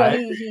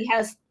he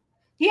had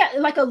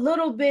like a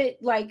little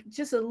bit, like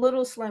just a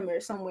little slimmer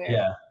somewhere.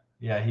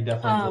 Yeah, he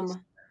definitely looks.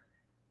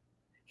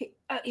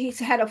 He's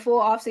had a full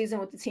offseason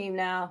with the team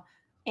now,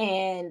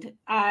 and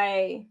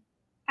I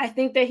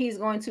think that he's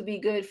going to be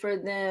good for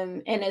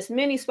them in as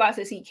many spots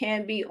as he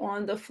can be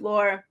on the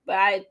floor.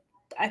 But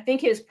I think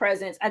his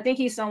presence, I think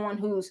he's someone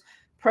whose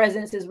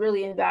presence is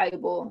really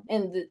invaluable,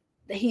 and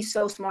that he's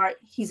so smart.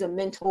 He's a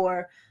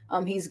mentor.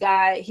 He's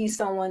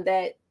someone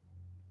that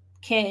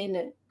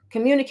can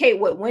communicate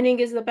what winning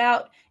is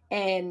about,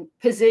 and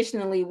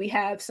positionally we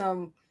have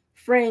some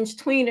fringe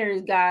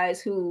tweeners guys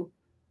who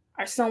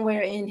are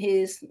somewhere in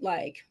his,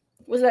 like,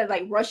 what's that,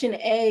 like Russian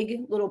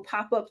egg little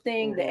pop-up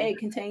thing? The egg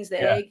contains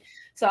the egg.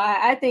 So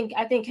I think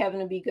Kevin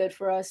will be good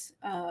for us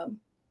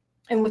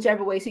in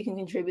whichever ways he can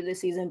contribute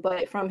this season.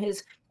 But from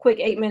his quick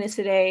 8 minutes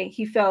today,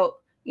 he felt,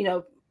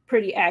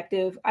 pretty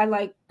active. I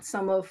like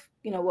some of,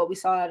 what we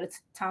saw out of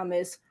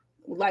Thomas.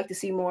 Would like to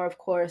see more, of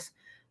course.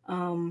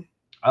 I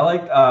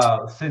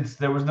liked since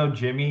there was no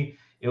Jimmy,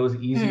 it was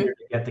easier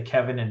to get the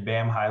Kevin and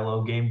Bam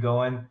high-low game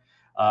going.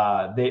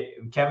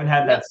 Kevin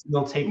had that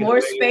still taken more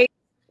away. space.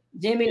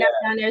 Jimmy not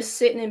down there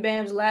sitting in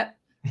Bam's lap.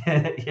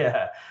 And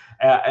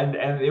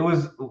it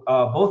was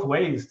both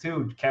ways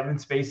too. Kevin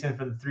spacing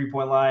from the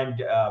 3-point line,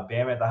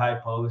 Bam at the high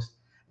post.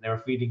 They were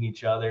feeding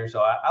each other. So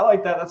I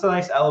like that. That's a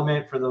nice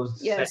element for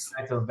those Yes.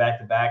 nights of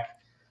back-to-back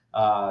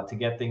to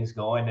get things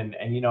going.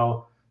 And, you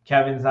know,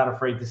 Kevin's not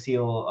afraid to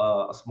seal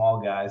a small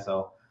guy.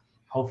 So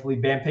hopefully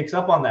Bam picks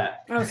up on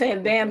that. I'm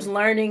saying Bam's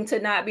learning to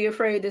not be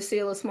afraid to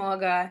seal a small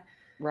guy.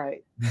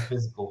 Right. Be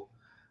physical.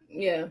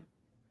 Yeah.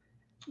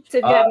 So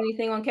if you have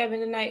anything on Kevin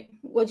tonight,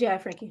 what'd you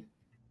have, Frankie?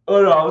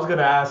 Oh, no, I was going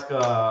to ask,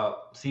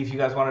 see if you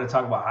guys wanted to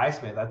talk about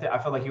Highsmith. I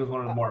felt like he was one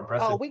of the more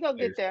impressive. Oh, we're going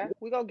to get there.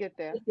 We're going to get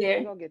there.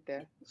 We're going to get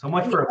there. So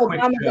much for a quick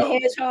show. The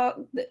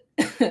Hedgehog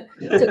to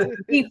the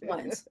deep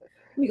ones.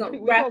 We're going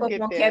to wrap up on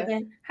there.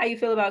 Kevin. How you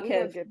feel about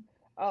Kev?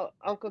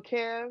 Uncle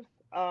Kev.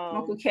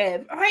 Uncle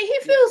Kev. All right, he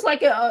feels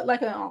like an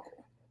uncle.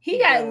 He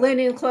got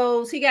linen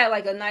clothes. He got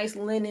like a nice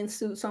linen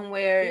suit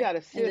somewhere. He got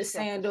a and the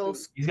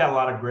sandals. He's got a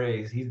lot of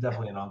grays. He's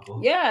definitely an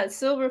uncle. Yeah,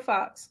 silver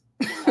fox.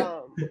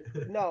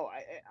 No,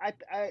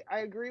 I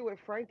agree with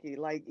Frankie.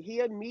 Like, he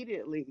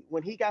immediately,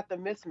 when he got the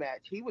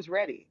mismatch, he was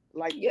ready.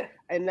 Like, yeah,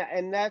 and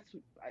that's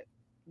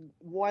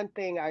one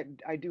thing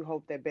I do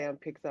hope that Bam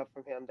picks up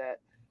from him.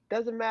 That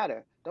doesn't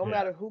matter. Don't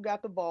matter who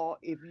got the ball.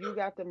 If you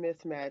got the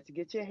mismatch,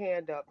 get your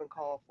hand up and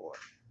call for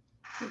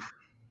it.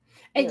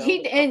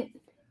 And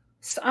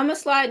I'm gonna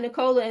slide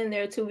Nikola in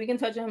there too. We can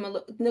touch on him a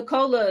little.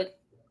 Nikola,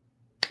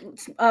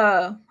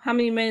 how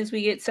many minutes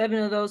we get? 7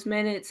 of those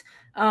minutes.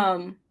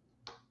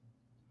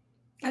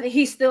 I think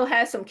he still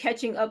has some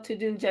catching up to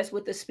do just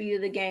with the speed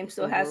of the game.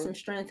 Still has some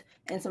strength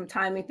and some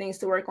timing things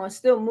to work on.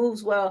 Still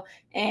moves well.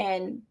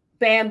 And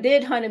Bam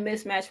did hunt a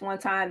mismatch one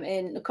time,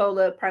 and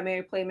Nikola,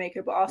 primary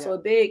playmaker, but also a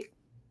big,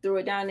 threw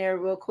it down there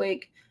real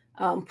quick.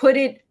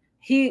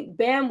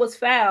 Bam was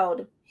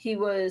fouled. He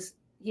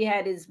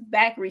had his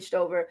back reached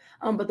over,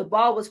 but the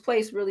ball was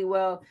placed really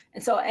well.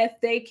 And so if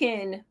they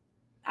can,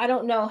 I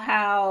don't know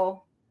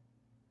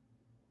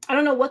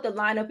what the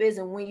lineup is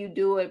and when you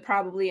do it,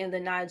 probably in the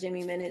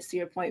non-Jimmy minutes, to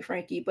your point,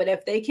 Frankie. But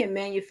if they can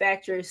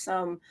manufacture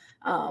some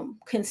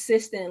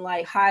consistent,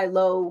 like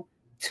high-low,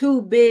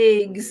 2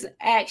 bigs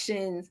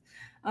actions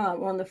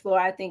on the floor,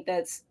 I think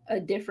that's a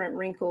different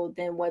wrinkle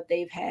than what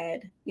they've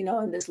had,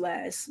 in this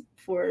last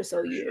 4 or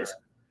so years.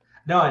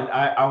 No, and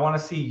I want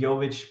to see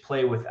Jovic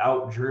play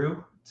without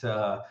Drew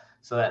so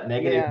that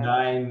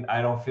 -9,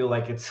 I don't feel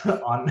like it's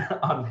on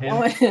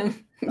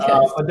him.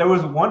 Yes. But there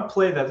was one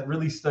play that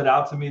really stood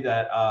out to me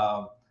that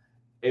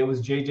it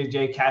was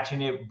JJJ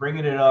catching it,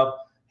 bringing it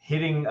up,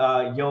 hitting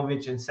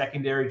Jovic in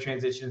secondary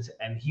transitions,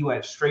 and he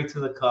went straight to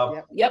the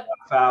cup. Yep.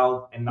 Got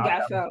fouled and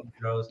knocked out the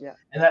throws. Yep.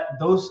 And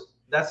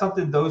that's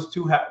something those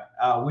two have.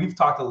 We've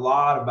talked a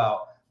lot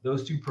about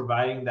those two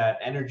providing that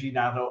energy,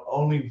 not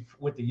only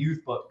with the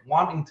youth, but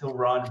wanting to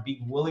run,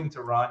 being willing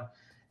to run,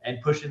 and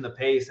pushing the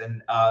pace.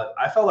 And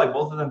I felt like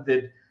both of them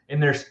did in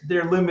their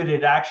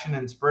limited action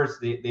and spurts.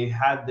 They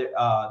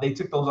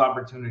took those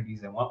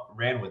opportunities and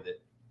ran with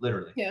it,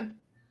 literally. Yeah.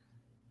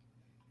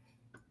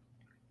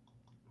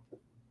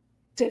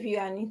 Tiff, you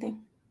got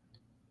anything?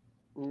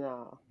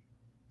 No.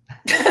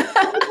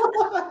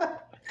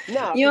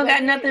 No. You don't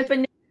got nothing for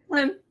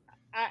him?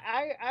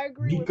 I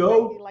agree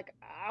Nico? with Nicky. Like,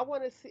 I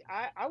want to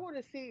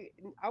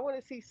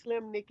see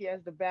Slim Nicky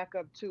as the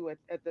backup too,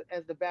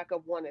 as the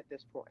backup one at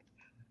this point,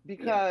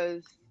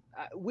 because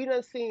we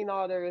done seen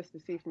all there is to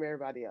see from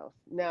everybody else.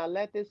 Now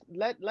let this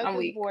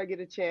boy get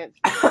a chance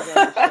to run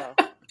the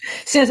show.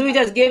 Since we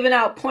just giving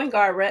out point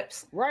guard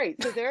reps, right?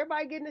 Since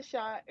everybody getting a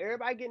shot,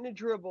 everybody getting a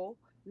dribble,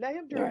 let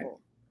him dribble. Right.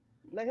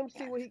 Let him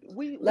see what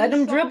let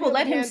him dribble.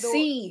 Let him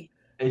see.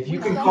 If you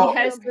can call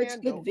him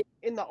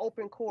in the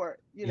open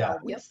court,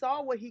 we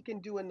saw what he can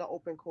do in the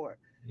open court.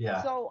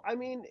 Yeah. So I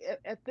mean,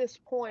 at this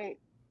point,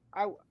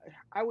 I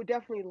would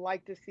definitely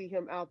like to see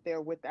him out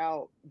there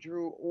without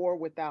Drew or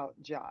without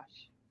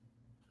Josh.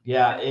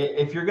 Yeah,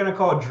 if you're gonna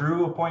call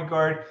Drew a point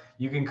guard,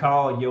 you can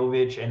call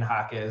Jovic and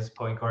Jaquez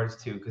point guards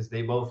too, because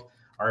they both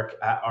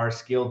are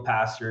skilled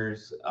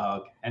passers,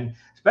 and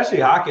especially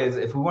Jaquez.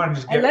 If we want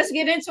to just let's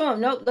get into him.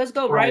 Nope, let's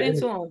go right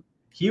into him.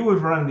 He was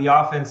running the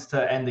offense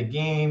to end the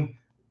game,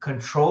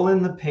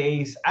 controlling the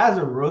pace as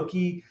a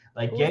rookie,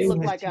 like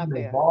getting his team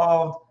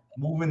involved,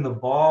 moving the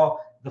ball,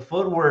 the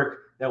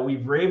footwork that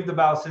we've raved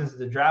about since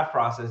the draft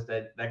process.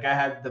 That guy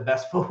had the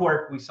best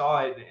footwork. We saw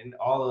it in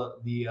all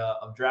of the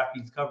of draft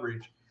beats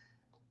coverage.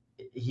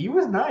 He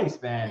was nice,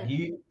 man.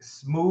 He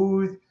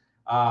smooth,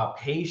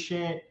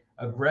 patient,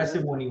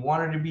 aggressive when he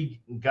wanted to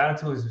be. Got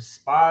into his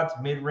spots,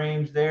 mid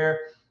range there,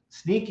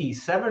 sneaky.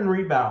 7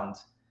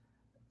 rebounds.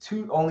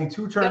 Only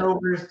 2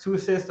 turnovers, 2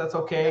 assists. That's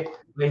okay.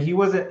 But he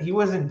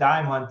wasn't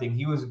dime hunting.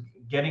 He was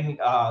getting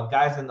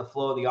guys in the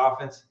flow of the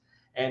offense,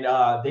 and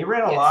they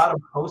ran a lot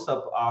of post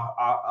up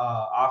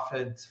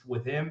offense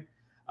with him,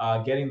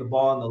 getting the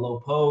ball in the low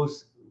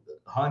post,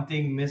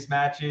 hunting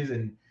mismatches,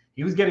 and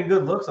he was getting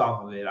good looks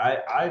off of it.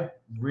 I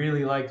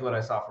really liked what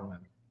I saw from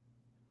him.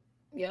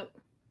 Yep.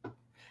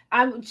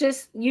 I'm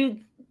just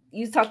you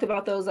talked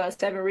about those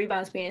 7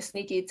 rebounds being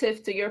sneaky.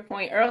 Tiff, to your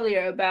point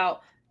earlier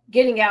about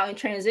getting out in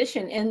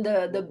transition and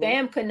the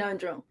Bam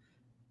conundrum.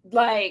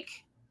 Like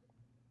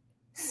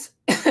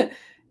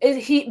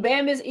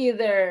Bam is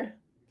either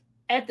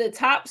at the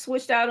top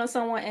switched out on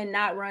someone and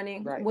not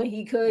running when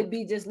he could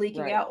be just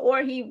leaking out,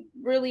 or he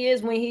really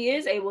is when he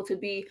is able to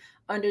be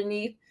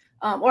underneath,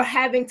 or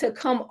having to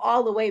come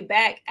all the way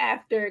back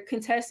after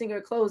contesting or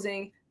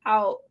closing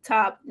out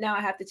top. Now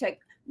I have to check.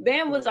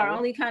 Bam was our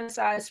only kind of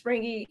size.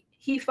 Springy,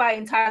 he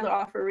fighting Tyler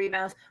off for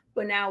rebounds,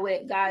 but now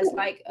with guys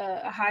like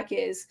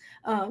Jaquez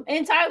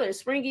and Tyler,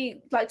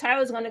 Springy, like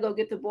Tyler's going to go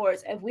get the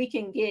boards. If we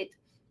can get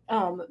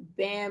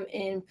Bam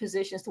in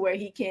positions to where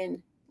he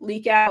can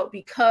leak out,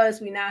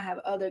 because we now have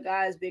other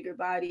guys, bigger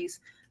bodies,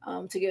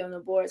 to get on the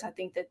boards. I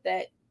think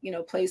that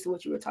plays to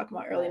what you were talking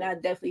about earlier, and I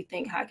definitely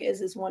think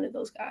Jaquez is one of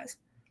those guys.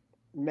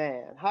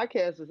 Man,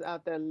 Jaquez was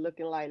out there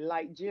looking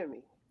like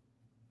Jimmy.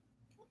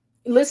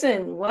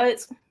 Listen,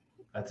 what?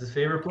 That's his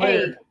favorite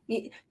player.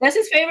 Hey, that's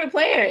his favorite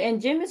player,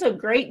 and Jim is a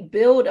great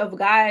build of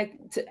guy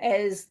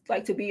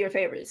to be your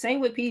favorite.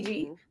 Same with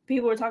PG. Mm-hmm.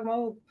 People were talking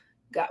about,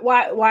 God,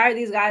 why are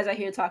these guys out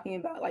here talking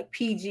about like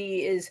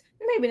PG is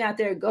maybe not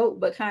their GOAT,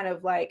 but kind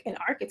of like an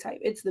archetype.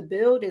 It's the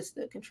build, it's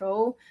the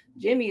control.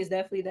 Jimmy is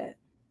definitely that.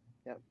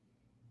 Yep.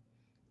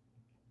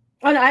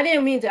 Oh no, I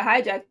didn't mean to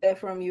hijack that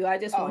from you. I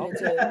just wanted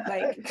to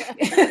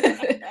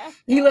like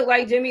you look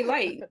like Jimmy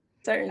Light,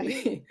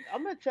 certainly.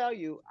 I'm gonna tell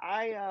you,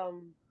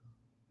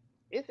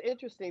 it's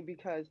interesting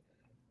because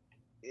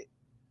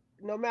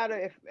no matter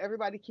if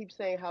everybody keeps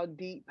saying how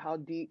deep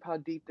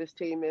this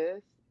team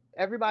is,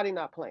 everybody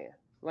not playing.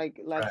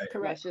 Like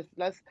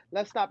let's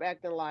stop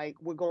acting like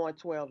we're going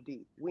 12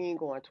 deep. We ain't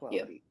going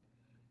 12 deep.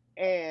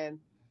 And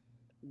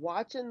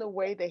watching the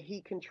way that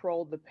he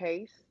controlled the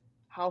pace,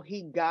 how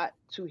he got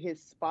to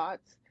his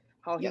spots,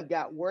 how he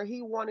got where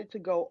he wanted to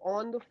go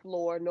on the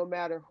floor, no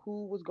matter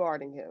who was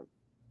guarding him.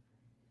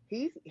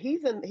 He's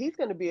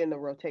going to be in the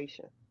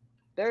rotation.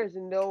 There is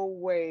no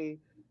way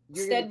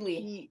you're going to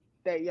keep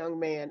that young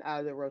man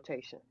out of the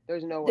rotation.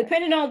 There's no way.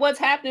 Depending on what's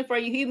happening for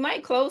you, he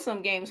might close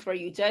some games for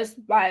you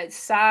just by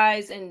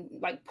size and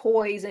like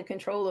poise and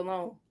control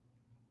alone.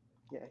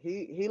 Yeah,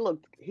 he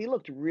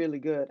looked really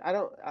good.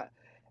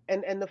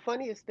 And the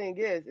funniest thing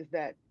is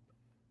that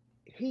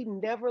he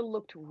never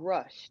looked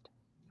rushed.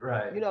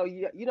 Right. You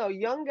know,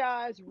 young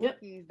guys,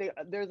 rookies,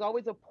 there's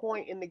always a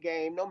point in the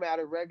game, no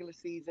matter regular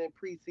season,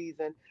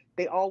 preseason,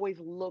 they always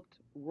looked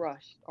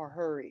rushed or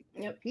hurried.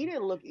 Yep. He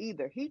didn't look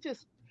either.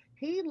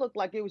 He looked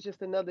like it was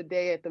just another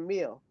day at the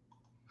mill.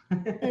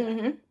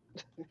 Mm-hmm.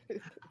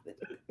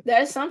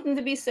 There's something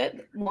to be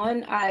said.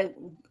 One, I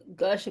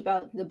gush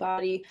about the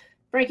body.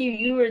 Frankie,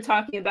 you were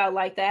talking about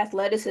like the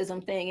athleticism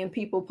thing and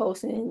people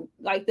posting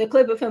like the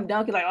clip of him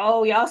dunking, like,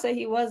 oh, y'all say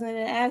he wasn't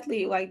an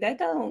athlete. Like that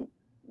don't,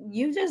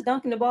 you just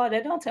dunking the ball.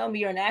 That don't tell me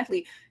you're an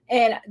athlete.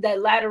 And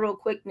that lateral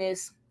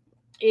quickness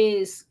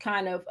is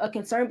kind of a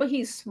concern, but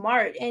he's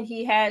smart and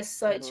he has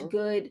such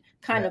good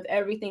kind of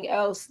everything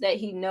else that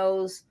he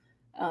knows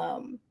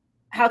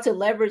how to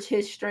leverage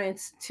his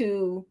strengths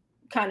to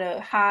kind of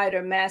hide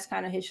or mask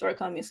kind of his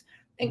shortcomings.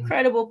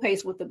 Incredible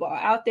pace with the ball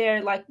out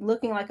there, like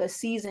looking like a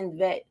seasoned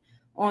vet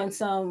on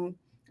some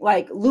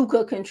like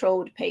Luka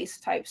controlled pace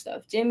type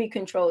stuff, Jimmy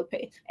controlled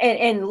pace,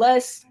 and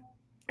less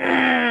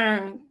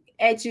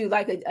at you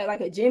like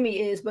a Jimmy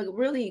is, but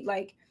really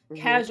like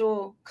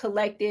casual,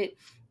 collected.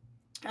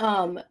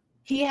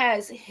 He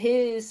has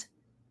his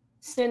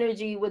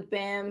synergy with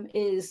Bam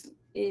is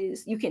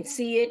you can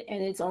see it,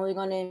 and it's only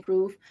going to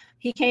improve.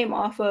 He came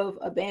off of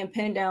a Bam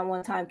pin down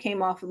one time,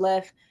 came off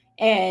left,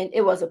 and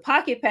it was a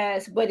pocket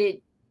pass, but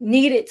it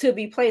needed to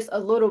be placed a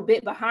little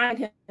bit behind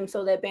him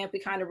so that Bam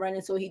could kind of run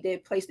in. So he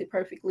did, placed it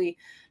perfectly.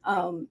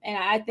 And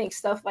I think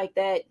stuff like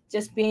that,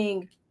 just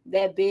being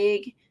that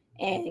big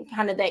and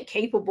kind of that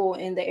capable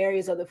in the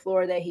areas of the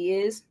floor that he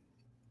is,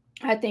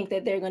 I think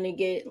that they're going to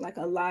get like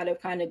a lot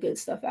of kind of good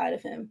stuff out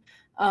of him.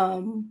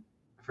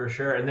 For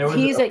sure. And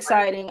he's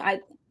exciting.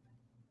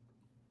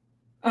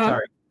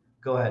 Sorry,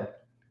 go ahead.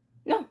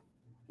 No,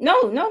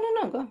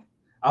 go.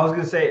 I was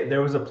going to say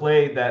there was a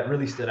play that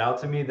really stood out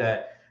to me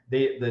that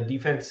the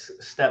defense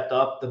stepped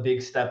up, the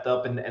big stepped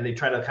up, and they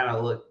try to kind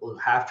of look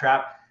half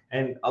trap.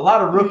 And a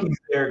lot of rookies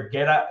there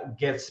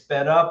get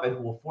sped up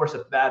and will force a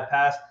bad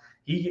pass.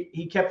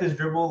 He kept his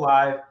dribble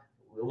alive,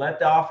 let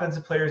the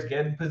offensive players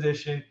get in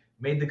position,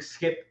 made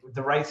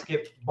the right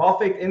skip, ball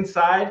faked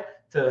inside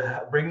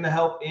to bring the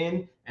help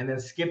in, and then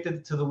skipped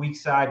it to the weak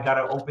side, got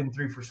an open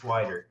three for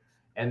SWIDER.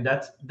 And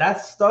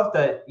that's stuff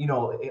that,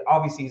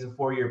 obviously he's a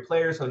 4-year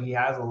player, so he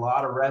has a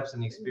lot of reps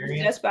and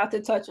experience. Just about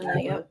to touch on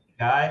that,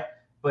 guy,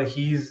 but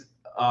he's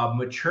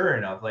mature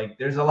enough. Like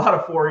there's a lot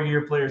of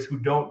 4-year players who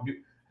don't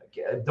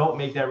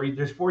make that read.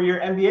 There's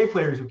 4-year NBA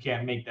players who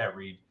can't make that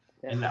read.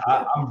 And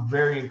I'm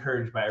very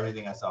encouraged by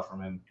everything I saw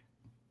from him.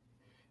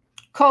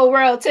 Cold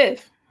world,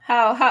 Tiff.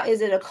 How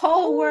is it a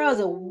cold world? Is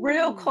it a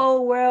real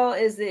cold world?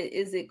 Is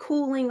it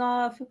cooling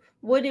off?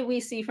 What did we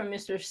see from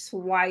Mr.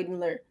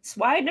 SWIDER?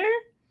 SWIDER?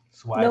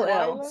 No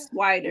L.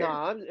 SWIDER.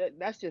 No,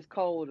 that's just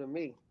cold to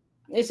me.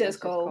 It's just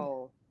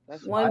cold.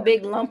 That's one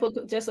big lump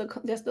of just a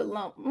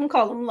lump. I'm gonna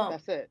call him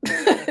lump. That's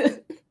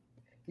it.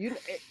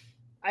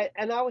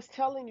 I was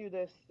telling you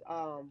this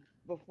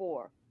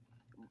before.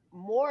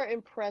 More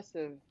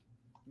impressive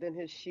than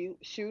his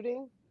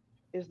shooting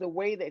is the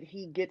way that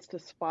he gets to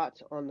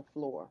spots on the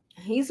floor.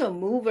 He's a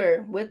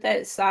mover with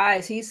that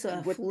size. He's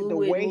a With the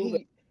fluid way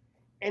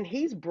mover.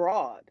 he's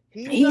broad.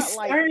 He's He's not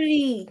like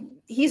sturdy.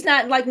 He's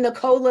not like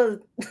Nikola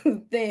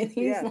thin. He's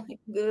yeah, like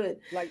good.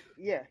 like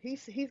yeah,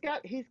 he's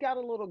got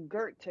a little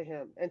girt to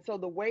him. And so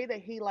the way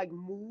that he like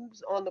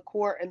moves on the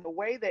court and the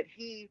way that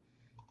he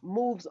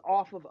moves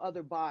off of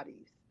other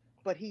bodies,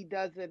 but he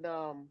doesn't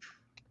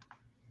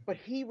but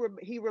he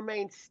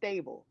remains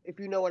stable, if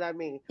you know what I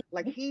mean.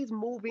 Like he's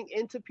moving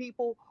into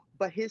people,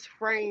 but his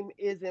frame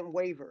isn't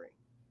wavering.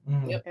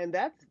 Yep. And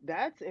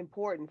that's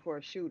important for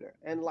a shooter.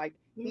 And like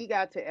he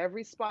got to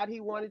every spot he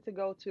wanted to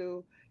go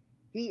to.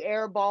 He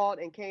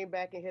airballed and came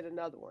back and hit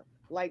another one.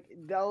 Like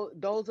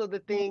those are the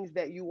things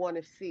that you want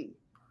to see.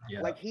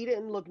 Yeah. Like he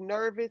didn't look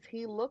nervous.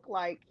 He looked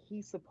like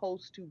he's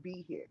supposed to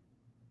be here.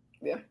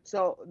 Yeah.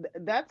 So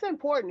that's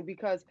important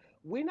because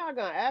we're not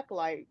gonna act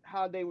like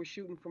how they were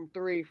shooting from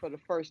three for the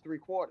first 3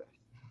 quarters.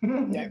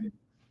 Yeah.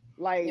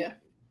 Like Yeah.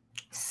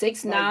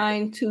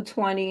 6'9",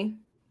 220.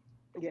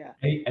 yeah.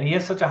 And he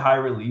has such a high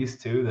release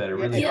too that it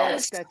really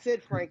Yes. That's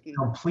it, Frankie.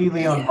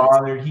 completely Yes.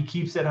 unbothered. He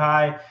keeps it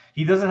high.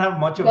 He doesn't have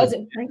much of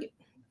Doesn't crank it.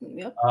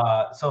 Yep.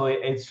 so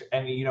it's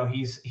and you know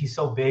he's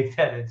so big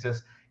that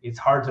it's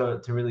hard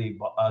to really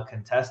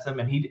contest him,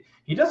 and he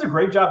does a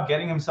great job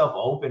getting himself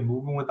open,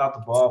 moving without the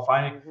ball,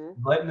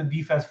 letting the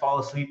defense fall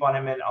asleep on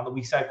him and on the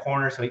weak side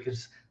corner so he can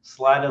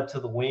slide up to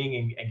the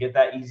wing and get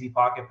that easy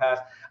pocket pass.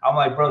 I'm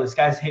like, bro, this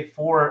guy's hit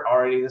 4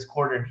 already this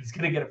quarter and he's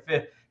gonna get a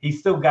 5th. He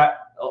still got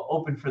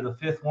open for the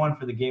 5th one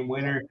for the game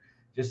winner.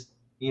 Just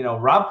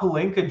Rob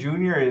Pelinka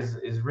Jr.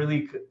 is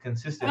really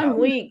consistent. I'm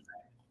weak.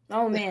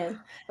 Oh man,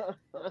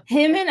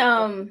 him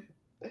and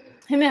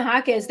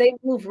Jaquez, they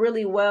move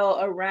really well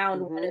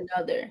around one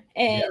another.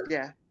 And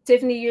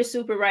Tiffany, you're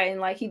super right. And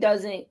like he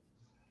doesn't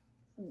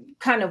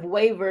kind of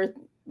waver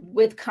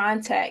with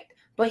contact,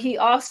 but he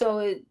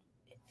also,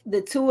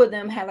 the two of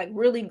them have like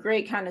really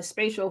great kind of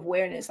spatial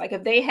awareness. Like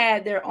if they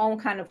had their own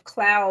kind of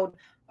cloud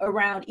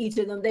around each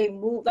of them, they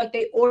move like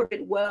they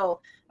orbit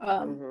well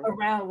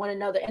around one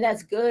another, and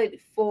that's good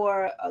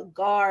for a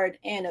guard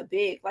and a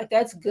big. Like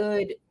that's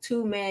good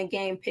 2-man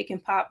game pick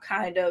and pop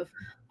kind of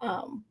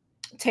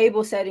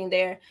table setting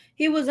there.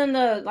 He was in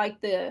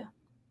the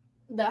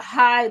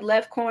high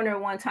left corner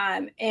one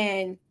time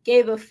and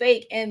gave a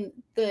fake, and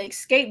the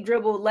escape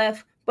dribble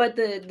left, but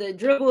the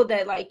dribble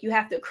that like you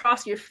have to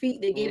cross your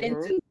feet to get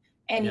into,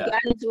 and he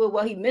got into it.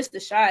 Well, he missed the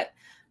shot,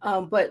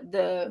 but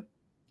the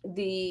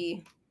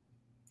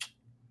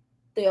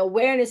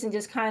awareness and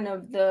just kind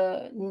of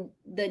the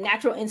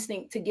natural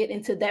instinct to get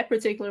into that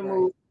particular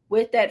move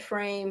with that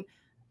frame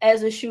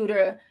as a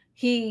shooter,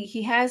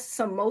 he has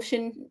some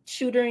motion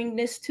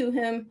shooteringness to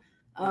him.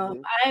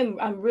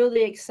 I'm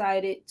really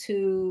excited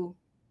to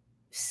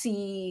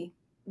see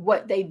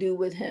what they do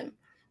with him,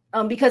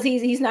 because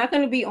he's not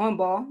going to be on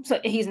ball, so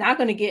he's not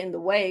going to get in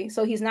the way,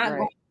 so he's not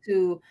going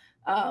to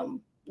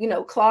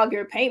clog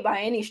your paint by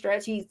any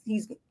stretch.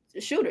 He's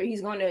a shooter.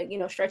 He's going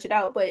to stretch it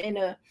out, but in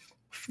a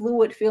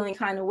fluid feeling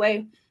kind of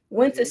way.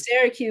 Went to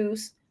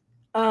Syracuse,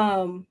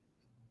 school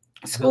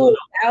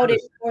without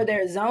it for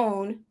their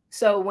zone.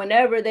 So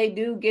whenever they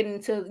do get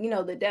into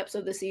the depths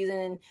of the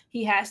season,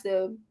 he has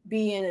to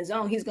be in his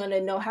zone. He's going to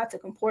know how to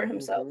comport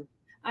himself.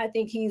 I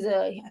think he's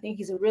a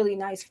really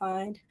nice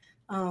find,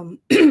 and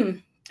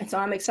so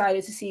I'm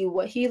excited to see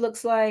what he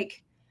looks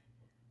like.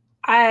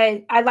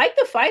 I like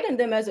the fight in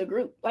them as a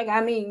group. Like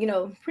I mean,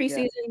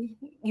 preseason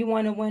you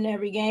want to win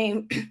every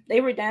game.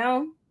 They were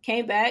down,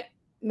 came back,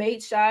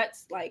 made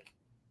shots, like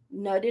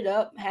nutted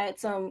up, had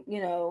some,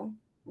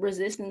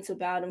 resistance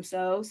about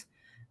themselves.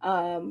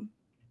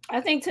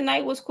 I think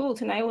tonight was cool.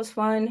 Tonight was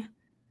fun.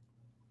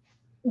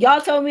 Y'all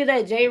told me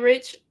that Jay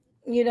Rich,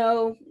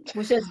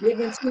 was just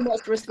given too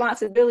much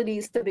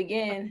responsibilities to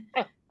begin.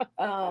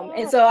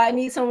 And so I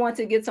need someone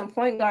to get some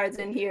point guards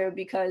in here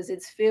because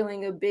it's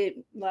feeling a bit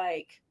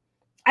like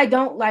I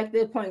don't like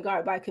the point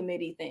guard by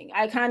committee thing.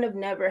 I kind of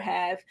never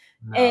have.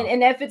 No.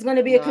 And if it's going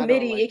to be a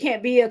committee, it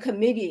can't be a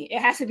committee. It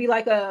has to be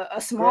like a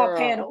small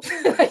panel.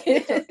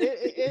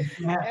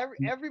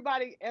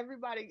 Everybody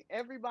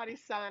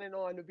signing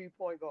on to be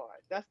point guard.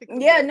 That's the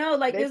committee. Yeah, no,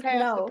 like they this. passed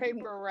No. the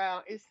paper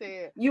around. It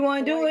said, "You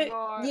want to do it?"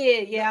 Guard.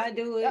 Yeah, I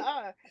do it.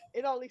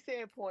 It only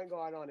said point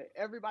guard on it.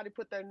 Everybody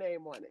put their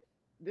name on it.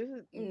 This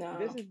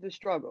is the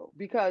struggle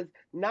because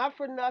not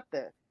for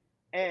nothing,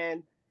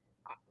 and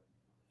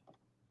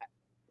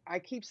I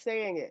keep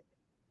saying it.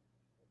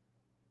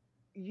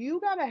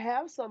 You got to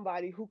have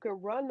somebody who can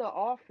run the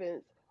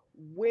offense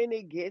when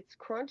it gets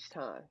crunch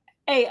time.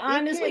 Hey,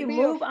 honestly,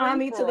 move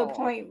Ami to the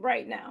point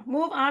right now.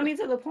 Move Ami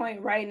to the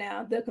point right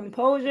now. The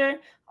composure,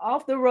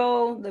 off the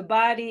roll, the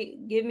body,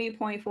 give me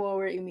point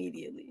forward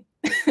immediately.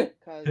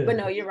 But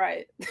no, you're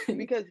right.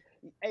 Because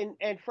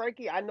and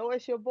Frankie, I know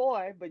it's your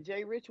boy, but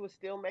Jay Rich was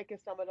still making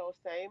some of those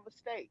same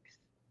mistakes.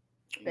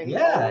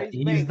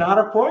 He's not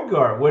a point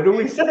guard. What do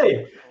we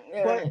say?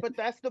 But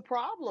that's the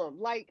problem.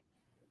 Like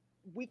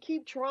we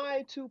keep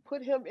trying to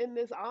put him in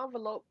this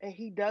envelope and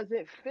he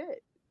doesn't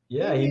fit.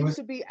 Yeah, he needs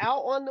to be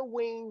out on the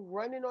wing,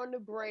 running on the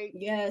break,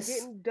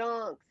 getting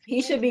dunks.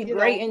 He should be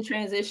great in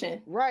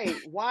transition. Right,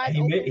 wide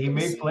he open. he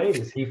made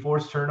plays. He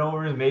forced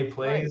turnovers, made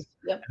plays.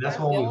 Right. Yep. And that's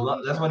when we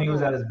love. That's when he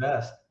was at his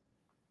best.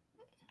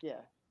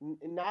 Yeah,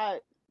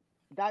 not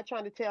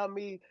trying to tell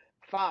me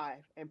 5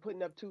 and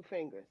putting up 2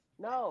 fingers.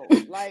 No,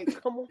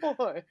 like come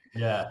on.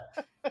 Yeah.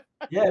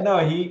 Yeah,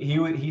 no,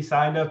 he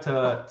signed up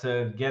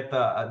to get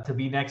the to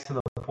be next to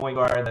the point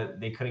guard that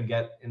they couldn't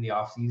get in the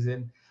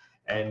offseason.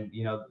 And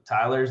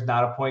Tyler's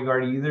not a point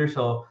guard either,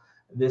 so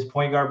this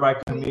point guard by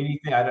committee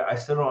thing, I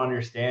still don't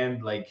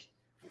understand like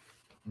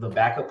the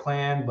backup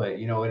plan, but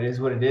it is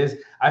what it is.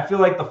 I feel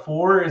like the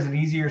 4 is an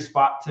easier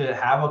spot to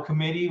have a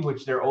committee,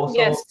 which they're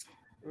also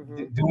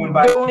doing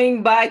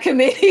by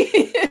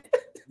committee.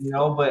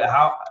 But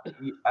how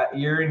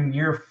you're in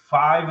year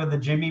 5 of the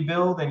Jimmy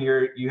build and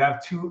you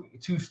have two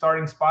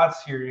starting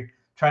spots you're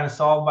trying to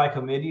solve by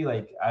committee.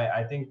 Like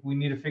I think we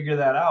need to figure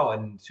that out,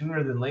 and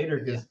sooner than later,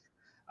 because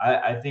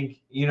I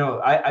think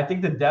I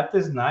think the depth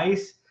is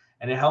nice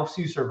and it helps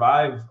you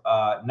survive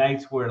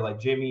nights where like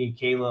Jimmy,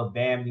 Caleb,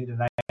 Bam need a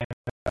night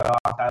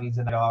off, Kyle needs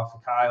a night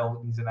off,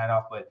 Kyle needs a night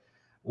off. But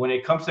when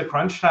it comes to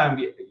crunch time,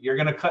 you're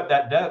gonna cut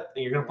that depth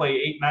and you're gonna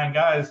play 8-9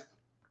 guys,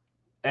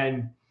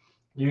 and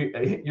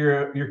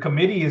your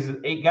committee is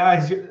 8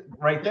 guys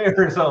right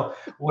there. So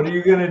what are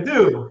you gonna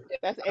do?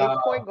 That's 8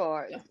 point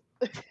guards.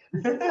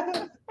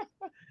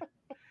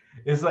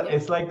 It's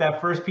like that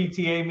first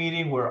PTA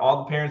meeting where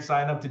all the parents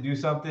sign up to do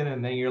something,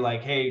 and then you're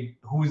like, hey,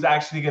 who's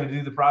actually gonna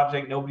do the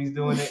project? Nobody's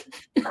doing it.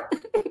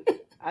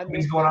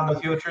 Nobody's going on the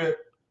field trip.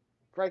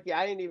 Frankie,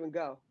 I didn't even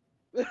go.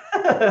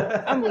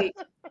 I'm weak.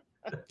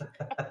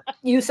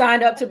 You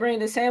signed up to bring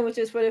the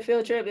sandwiches for the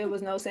field trip. It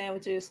was no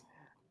sandwiches.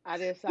 I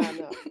didn't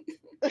sign up.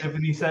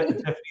 Tiffany said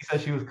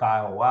she was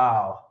Kyle.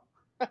 Wow.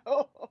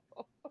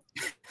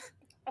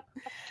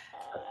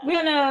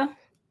 We're gonna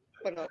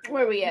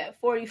where we at?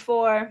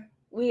 44.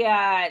 We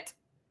at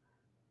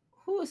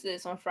who is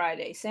this on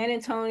Friday? San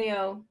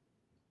Antonio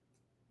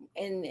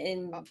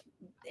in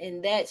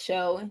that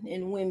show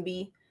in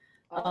Wemby.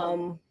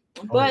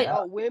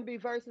 But Wemby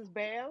versus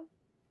Bam.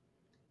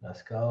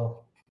 Let's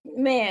go.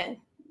 Man,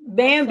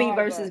 Bambi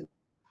versus.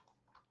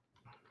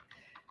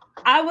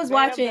 I was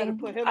watching.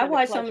 I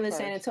watched some of the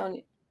San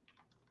Antonio.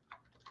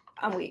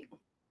 I'm weak.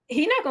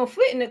 He's not gonna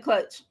fit in the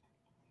clutch.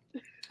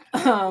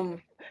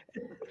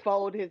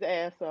 Fold his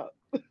ass up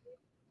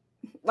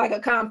like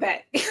a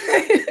compact.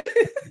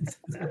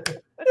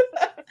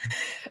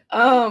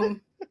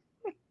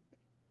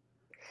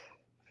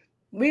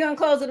 We're gonna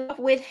close it off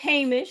with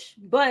Hamish,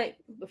 but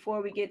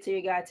before we get to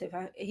your guy Tiff,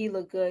 he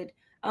looked good.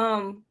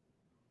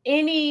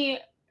 Any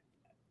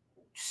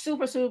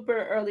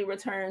super early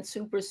return,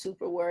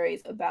 super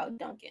worries about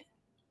Duncan?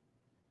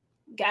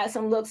 Got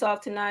some looks off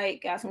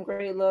tonight, got some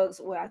great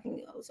looks. Well, I think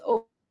it was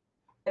over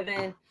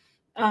 7,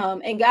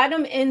 and got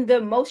him in the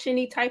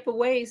motiony type of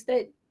ways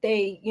that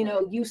they,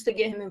 used to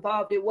get him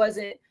involved. It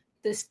wasn't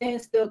the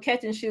standstill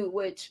catch and shoot,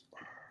 which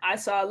I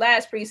saw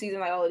last preseason.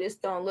 Like, oh, this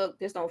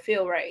don't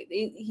feel right.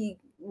 He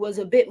was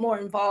a bit more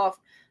involved,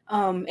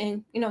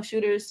 and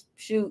shooters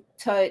shoot,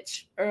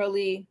 touch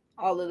early,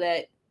 all of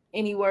that.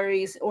 Any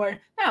worries, or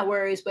not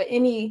worries, but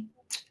do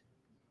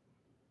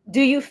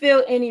you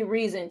feel any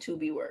reason to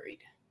be worried?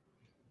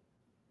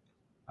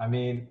 I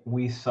mean,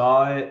 we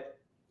saw it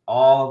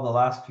all the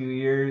last few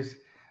years.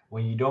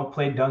 When you don't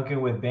play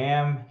Duncan with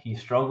Bam, he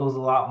struggles a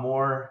lot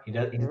more.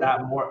 He's not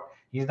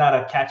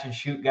a catch and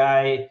shoot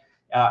guy.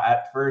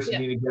 At first, you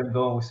need to get him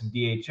going with some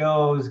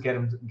DHOs, get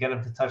him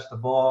to touch the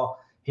ball.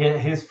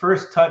 His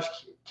first touch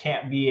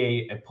can't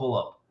be a pull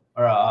up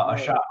or a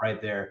shot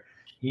right there.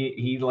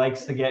 He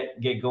likes to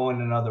get going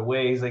in other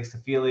ways. He likes to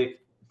feel it.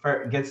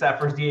 Gets that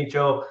first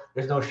DHO.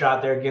 There's no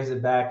shot there. Gives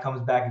it back.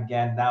 Comes back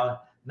again.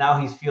 Now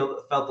he's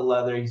felt the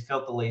leather. He's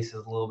felt the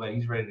laces a little bit.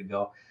 He's ready to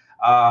go.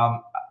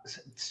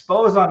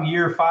 Spo's on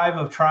year 5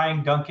 of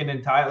trying Duncan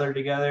and Tyler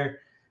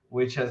together,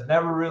 which has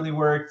never really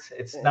worked.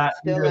 It's not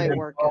still ain't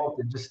working.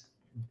 It just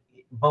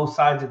both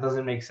sides. It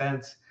doesn't make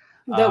sense.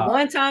 The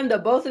one time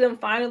that both of them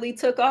finally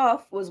took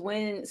off was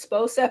when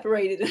Spo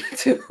separated them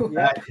two.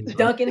 Exactly.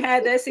 Duncan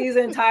had that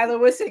season. Tyler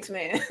was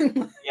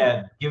 6-man.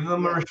 Yeah, give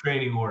them a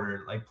restraining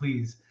order, like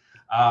please.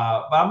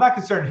 But I'm not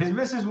concerned. His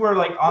misses were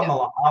like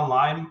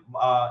online,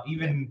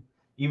 even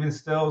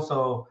still.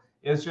 So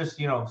it's just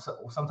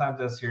sometimes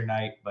that's your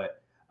night.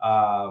 But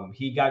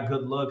he got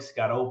good looks,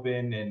 got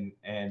open,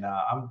 and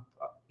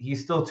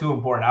he's still too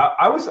important.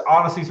 I was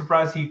honestly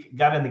surprised he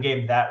got in the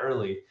game that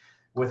early,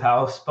 with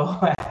how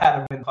Spo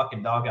had him in the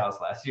fucking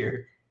doghouse last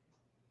year.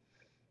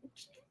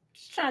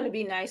 Just trying to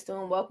be nice to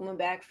him, welcome him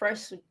back.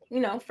 Fresh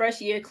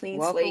year,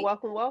 clean slate.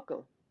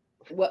 Welcome.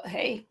 Well,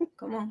 hey,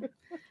 come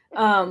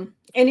on.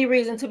 Any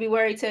reason to be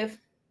worried,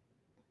 Tiff?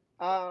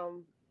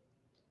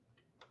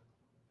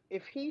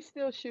 If he's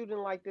still shooting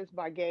like this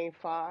by game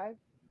 5,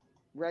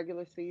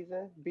 regular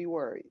season, be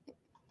worried.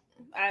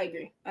 I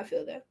agree. I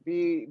feel that.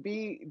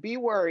 Be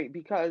worried,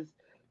 because,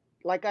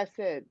 like I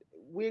said,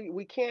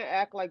 we can't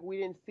act like we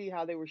didn't see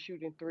how they were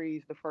shooting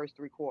threes the first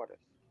 3 quarters.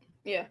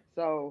 Yeah.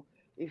 So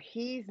If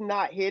he's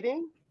not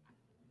hitting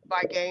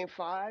by game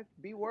 5,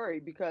 be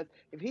worried, because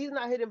if he's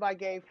not hitting by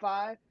game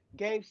 5,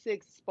 game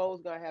 6,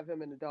 Spo's going to have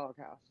him in the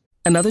doghouse.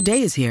 Another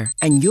day is here,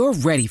 and you're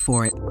ready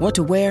for it. What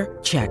to wear?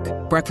 Check.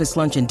 Breakfast,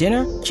 lunch, and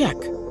dinner? Check.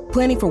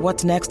 Planning for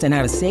what's next and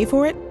how to save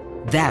for it?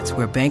 That's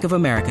where Bank of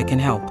America can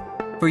help.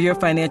 For your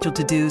financial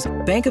to-dos,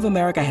 Bank of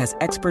America has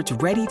experts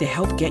ready to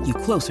help get you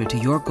closer to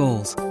your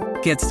goals.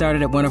 Get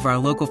started at one of our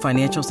local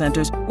financial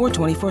centers or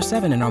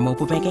 24/7 in our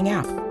mobile banking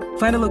app.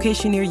 Find a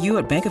location near you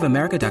at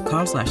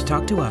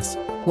bankofamerica.com/talktous.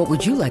 What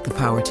would you like the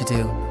power to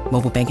do?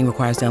 Mobile banking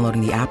requires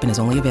downloading the app and is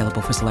only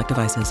available for select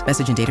devices.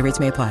 Message and data rates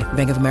may apply.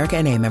 Bank of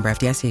America NA, member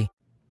FDIC.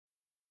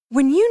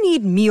 When you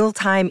need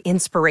mealtime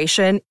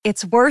inspiration,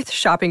 it's worth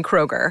shopping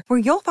Kroger, where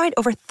you'll find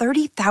over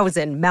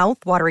 30,000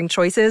 mouth-watering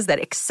choices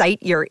that excite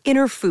your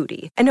inner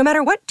foodie. And no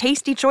matter what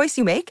tasty choice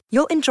you make,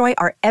 you'll enjoy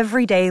our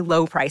everyday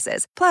low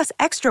prices, plus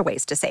extra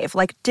ways to save,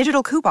 like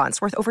digital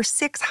coupons worth over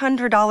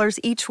 $600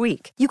 each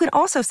week. You can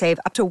also save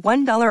up to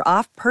 $1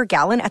 off per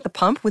gallon at the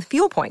pump with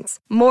fuel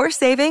points. More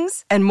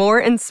savings and more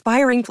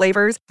inspiring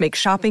flavors make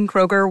shopping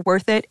Kroger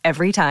worth it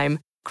every time.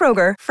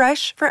 Kroger,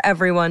 fresh for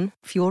everyone.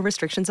 Fuel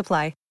restrictions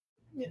apply.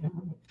 Yeah.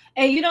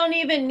 And you don't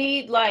even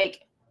need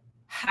like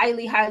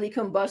highly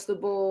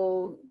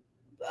combustible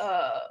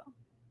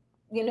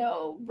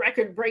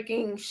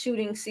record-breaking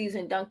shooting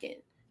season Duncan.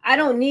 I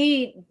don't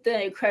need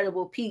the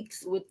incredible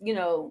peaks with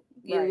the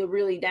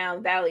really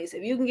down valleys.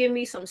 If you can give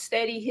me some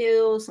steady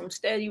hills, some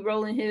steady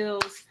rolling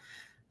hills,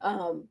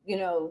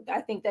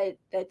 I think that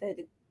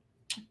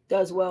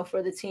does well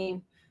for the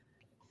team.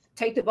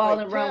 Take the ball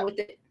and run with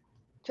it.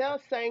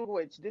 Tell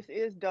Sandwich this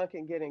is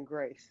Duncan getting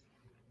grace.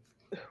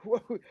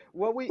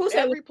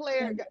 Every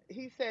player,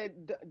 he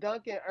said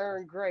Duncan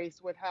earned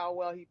grace with how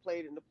well he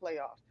played in the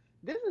playoffs.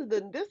 This is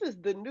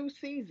the new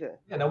season.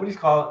 Yeah, nobody's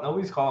calling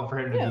for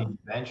him to be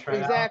benched right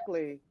now.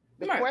 Exactly.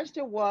 The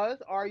question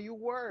was, are you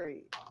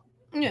worried?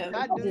 Yeah.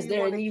 Is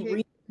there any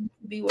reason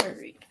to be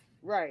worried?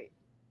 Right.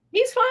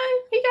 He's fine.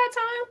 He got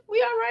time.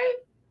 We all right.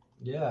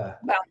 Yeah.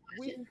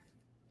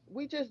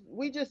 We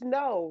just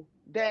know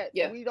that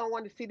we don't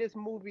want to see this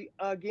movie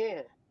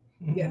again.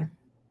 Yeah.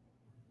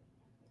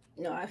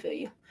 No, I feel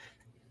you.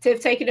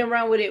 Tiff, take it and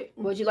run with it.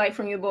 What'd you like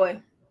from your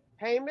boy?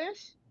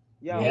 Hamish?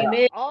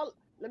 Hamish.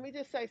 Let me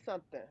just say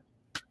something.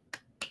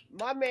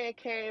 My man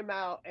came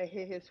out and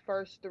hit his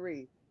first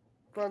 3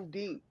 from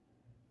deep.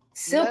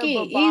 Silky,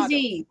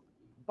 easy.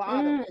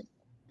 Bottoms.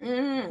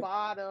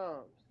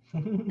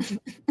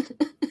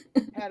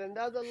 Had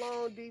another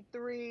long deep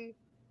 3.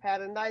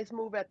 Had a nice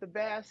move at the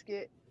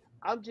basket.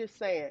 I'm just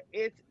saying,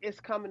 it's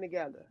coming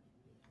together.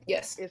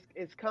 Yes.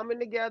 It's coming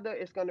together.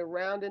 It's going to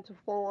round into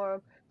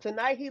form.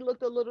 Tonight he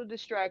looked a little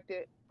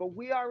distracted, but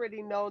we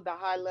already know the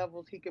high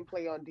levels he can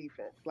play on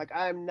defense. Like,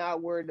 I'm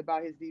not worried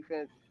about his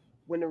defense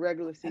when the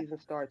regular season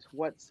starts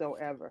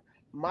whatsoever.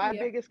 My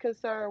biggest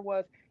concern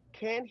was,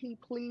 can he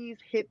please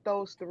hit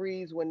those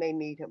threes when they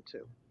need him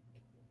to?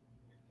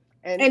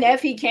 And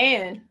if he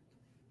can.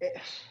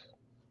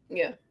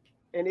 Yeah.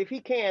 And if he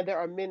can, there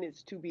are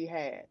minutes to be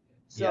had.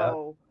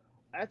 So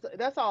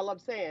that's all I'm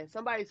saying.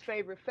 Somebody's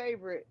favorite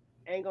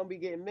ain't going to be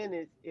getting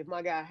minutes if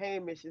my guy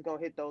Hamish is going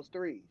to hit those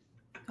threes.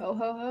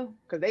 Ho.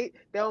 Because they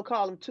don't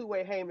call him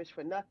two-way Hamish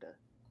for nothing.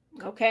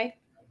 Okay.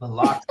 The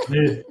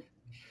locksmith.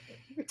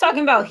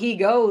 Talking about he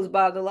goes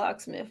by the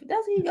locksmith.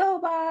 Does he go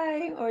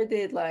by, or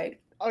did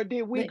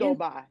we go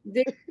by?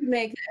 Did we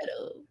make that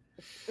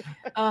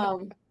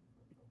up?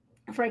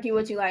 Frankie,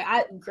 what you like?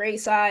 Great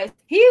size.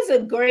 He is a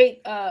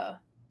great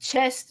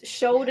chest,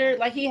 shoulder.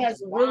 Like, he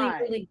has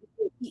really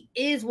he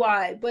is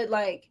wide, but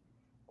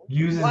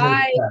uses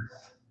wide.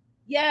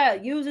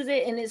 Uses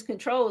it in his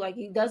control. Like,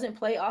 he doesn't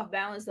play off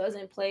balance,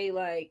 doesn't play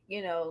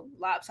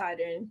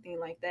lopsided or anything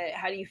like that.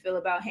 How do you feel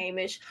about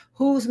Hamish?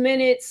 Whose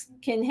minutes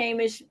can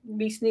Hamish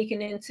be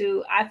sneaking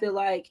into? I feel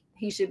like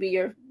he should be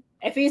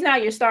if he's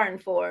not your starting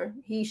 4,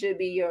 he should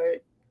be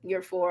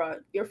your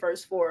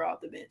first 4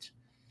 off the bench.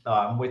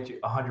 I'm with you,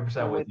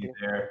 100% with you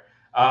there.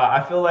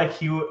 I feel like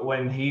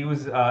when he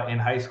was in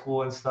high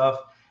school and stuff,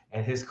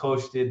 and his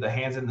coach did the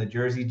hands in the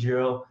jersey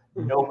drill,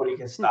 nobody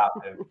can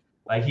stop him.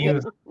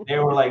 They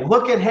were like,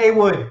 look at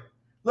Haywood.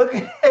 Look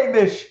at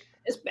Hamish.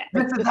 It's bad.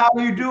 This is how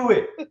you do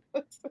it.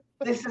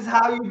 This is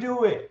how you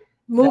do it.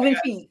 Moving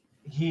feet.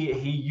 He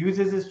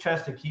uses his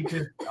chest to keep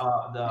the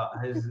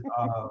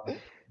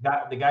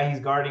guy he's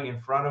guarding in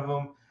front of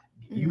him.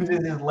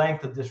 Uses his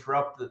length to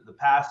disrupt the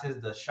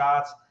passes, the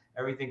shots,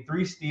 everything.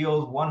 3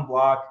 steals, 1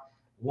 block,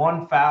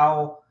 1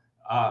 foul.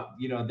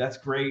 That's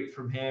great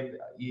from him.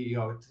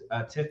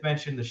 Tiff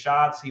mentioned the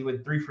shots. He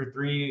went 3 for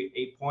 3,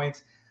 8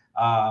 points.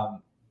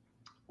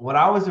 What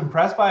I was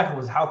impressed by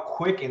was how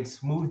quick and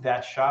smooth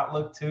that shot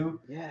looked too.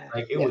 Yeah.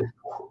 It was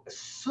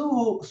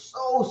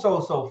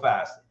so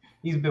fast.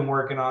 He's been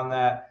working on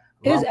that.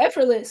 It was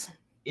effortless.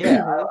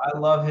 Yeah, I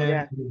love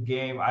him in his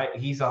game.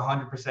 He's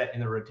 100% in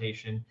the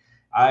rotation.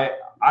 I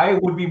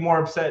would be more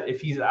upset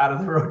if he's out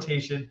of the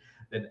rotation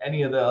than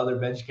any of the other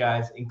bench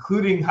guys,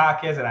 including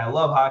Jaquez, and I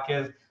love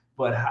Jaquez,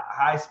 but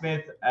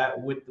Highsmith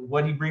with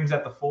what he brings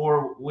at the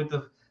 4 with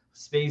the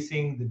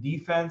spacing. The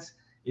defense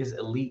is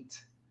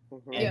elite.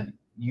 Mm-hmm. And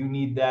you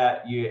need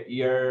that.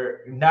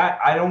 You're not.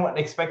 I don't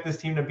expect this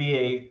team to be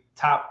a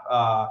top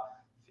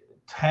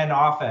 10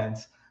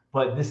 offense,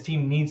 but this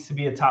team needs to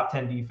be a top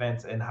 10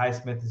 defense, and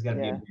Highsmith is going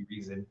to be a big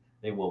reason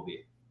they will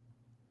be.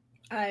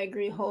 I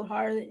agree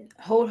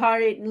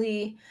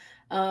wholeheartedly.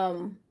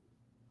 I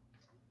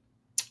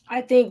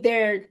think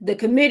the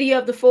committee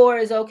of the four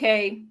is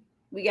okay.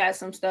 We got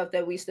some stuff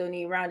that we still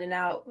need rounding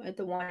out at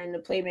the one in the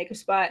playmaker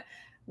spot.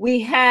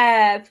 We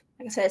have,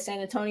 like I said, San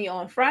Antonio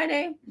on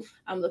Friday.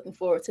 I'm looking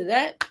forward to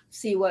that.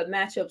 See what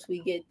matchups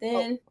we get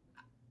then.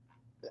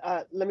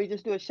 Let me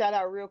just do a shout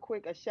out real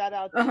quick. A shout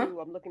out to,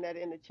 I'm looking at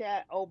it in the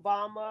chat,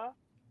 Obama.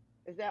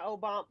 Is that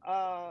Obama?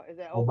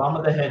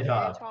 Obama the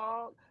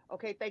Hedgehog?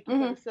 Okay, thank you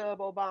for the sub,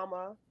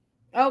 Obama.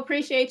 Oh,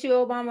 appreciate you,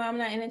 Obama. I'm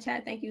not in the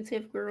chat. Thank you,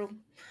 Tiff girl.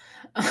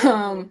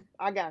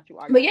 I got you.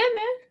 But yeah,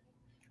 man.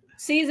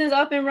 Season's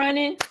up and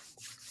running.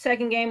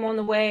 Second game on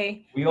the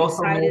way. We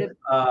also missed,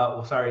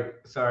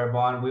 sorry,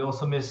 Vaughn. We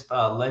also missed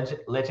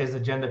Leche's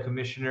Agenda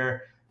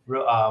Commissioner.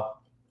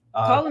 Call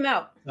him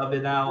out.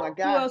 Subbing out. Oh my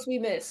God. Who else we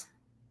missed?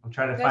 I'm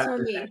trying to find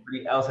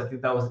everybody else. I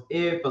think that was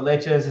it. But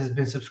Leches has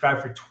been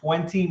subscribed for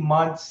 20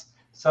 months.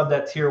 Sub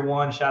that tier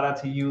 1. Shout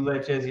out to you,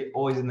 Leches. You're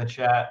always in the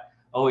chat,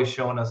 always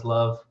showing us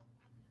love.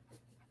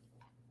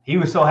 He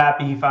was so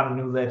happy he found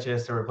a new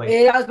Leches to replace.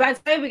 Yeah, I was about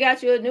to say we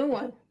got you a new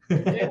one.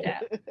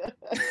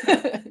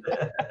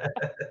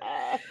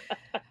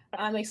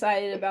 I'm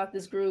excited about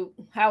this group.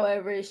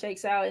 However it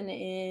shakes out in the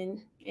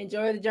end.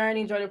 Enjoy the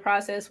journey, enjoy the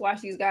process,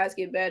 watch these guys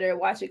get better,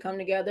 watch it come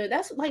together.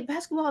 That's like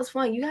basketball is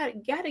fun. You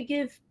gotta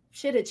give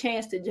shit a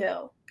chance to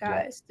gel,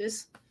 guys.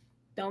 Just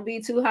don't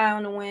be too high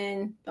on the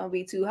win, don't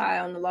be too high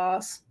on the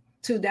loss,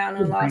 too down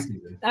on the loss.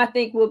 I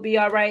think we'll be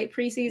all right.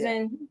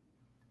 Preseason,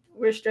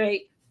 we're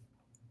straight.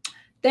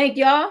 Thank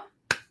y'all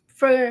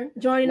for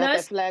joining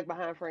us. That flag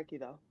behind Frankie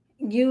though.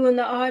 You in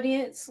the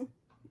audience.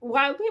 What's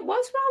wrong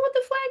with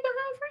the flag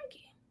behind Frankie?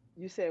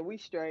 You said we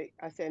straight.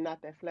 I said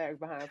not that flag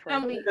behind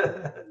Frankie.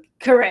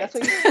 Correct.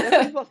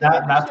 That's what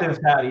not Tiff's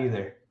hat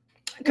either.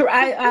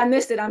 I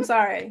missed it. I'm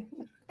sorry.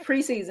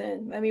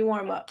 Preseason. Let me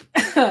warm up.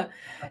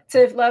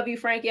 Tiff, love you.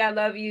 Frankie, I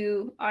love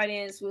you.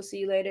 Audience, we'll see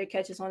you later.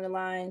 Catch us on the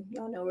line.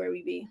 Y'all know where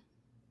we be.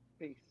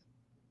 Peace.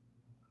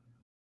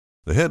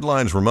 The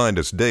headlines remind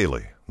us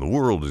daily the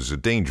world is a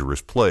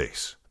dangerous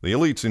place. The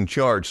elites in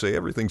charge say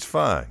everything's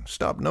fine.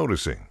 Stop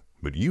noticing.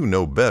 But you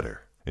know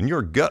better. And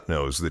your gut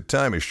knows that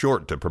time is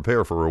short to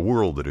prepare for a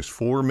world that is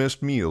 4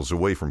 missed meals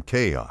away from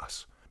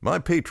chaos. My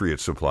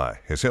Patriot Supply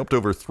has helped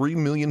over 3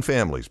 million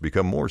families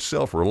become more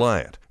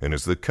self-reliant and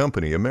is the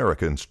company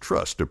Americans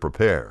trust to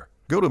prepare.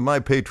 Go to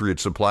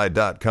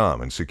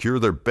MyPatriotSupply.com and secure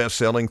their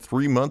best-selling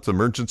 3-month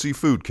emergency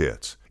food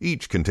kits.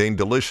 Each contain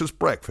delicious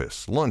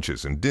breakfasts,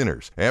 lunches, and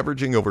dinners,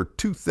 averaging over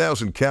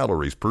 2,000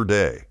 calories per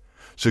day.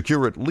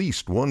 Secure at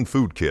least 1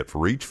 food kit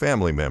for each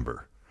family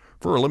member.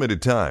 For a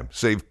limited time,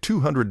 save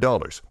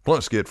 $200,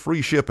 plus get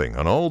free shipping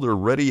on all their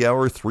Ready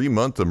Hour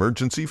 3-month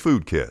emergency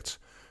food kits.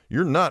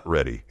 You're not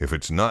ready if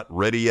it's not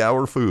Ready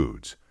Hour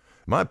Foods.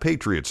 My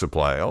Patriot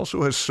Supply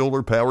also has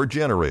solar power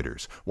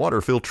generators,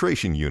 water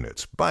filtration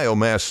units,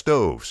 biomass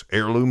stoves,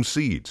 heirloom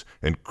seeds,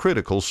 and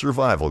critical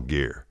survival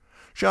gear.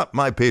 Shop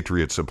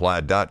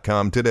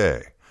MyPatriotSupply.com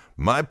today.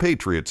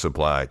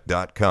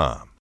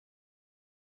 MyPatriotSupply.com.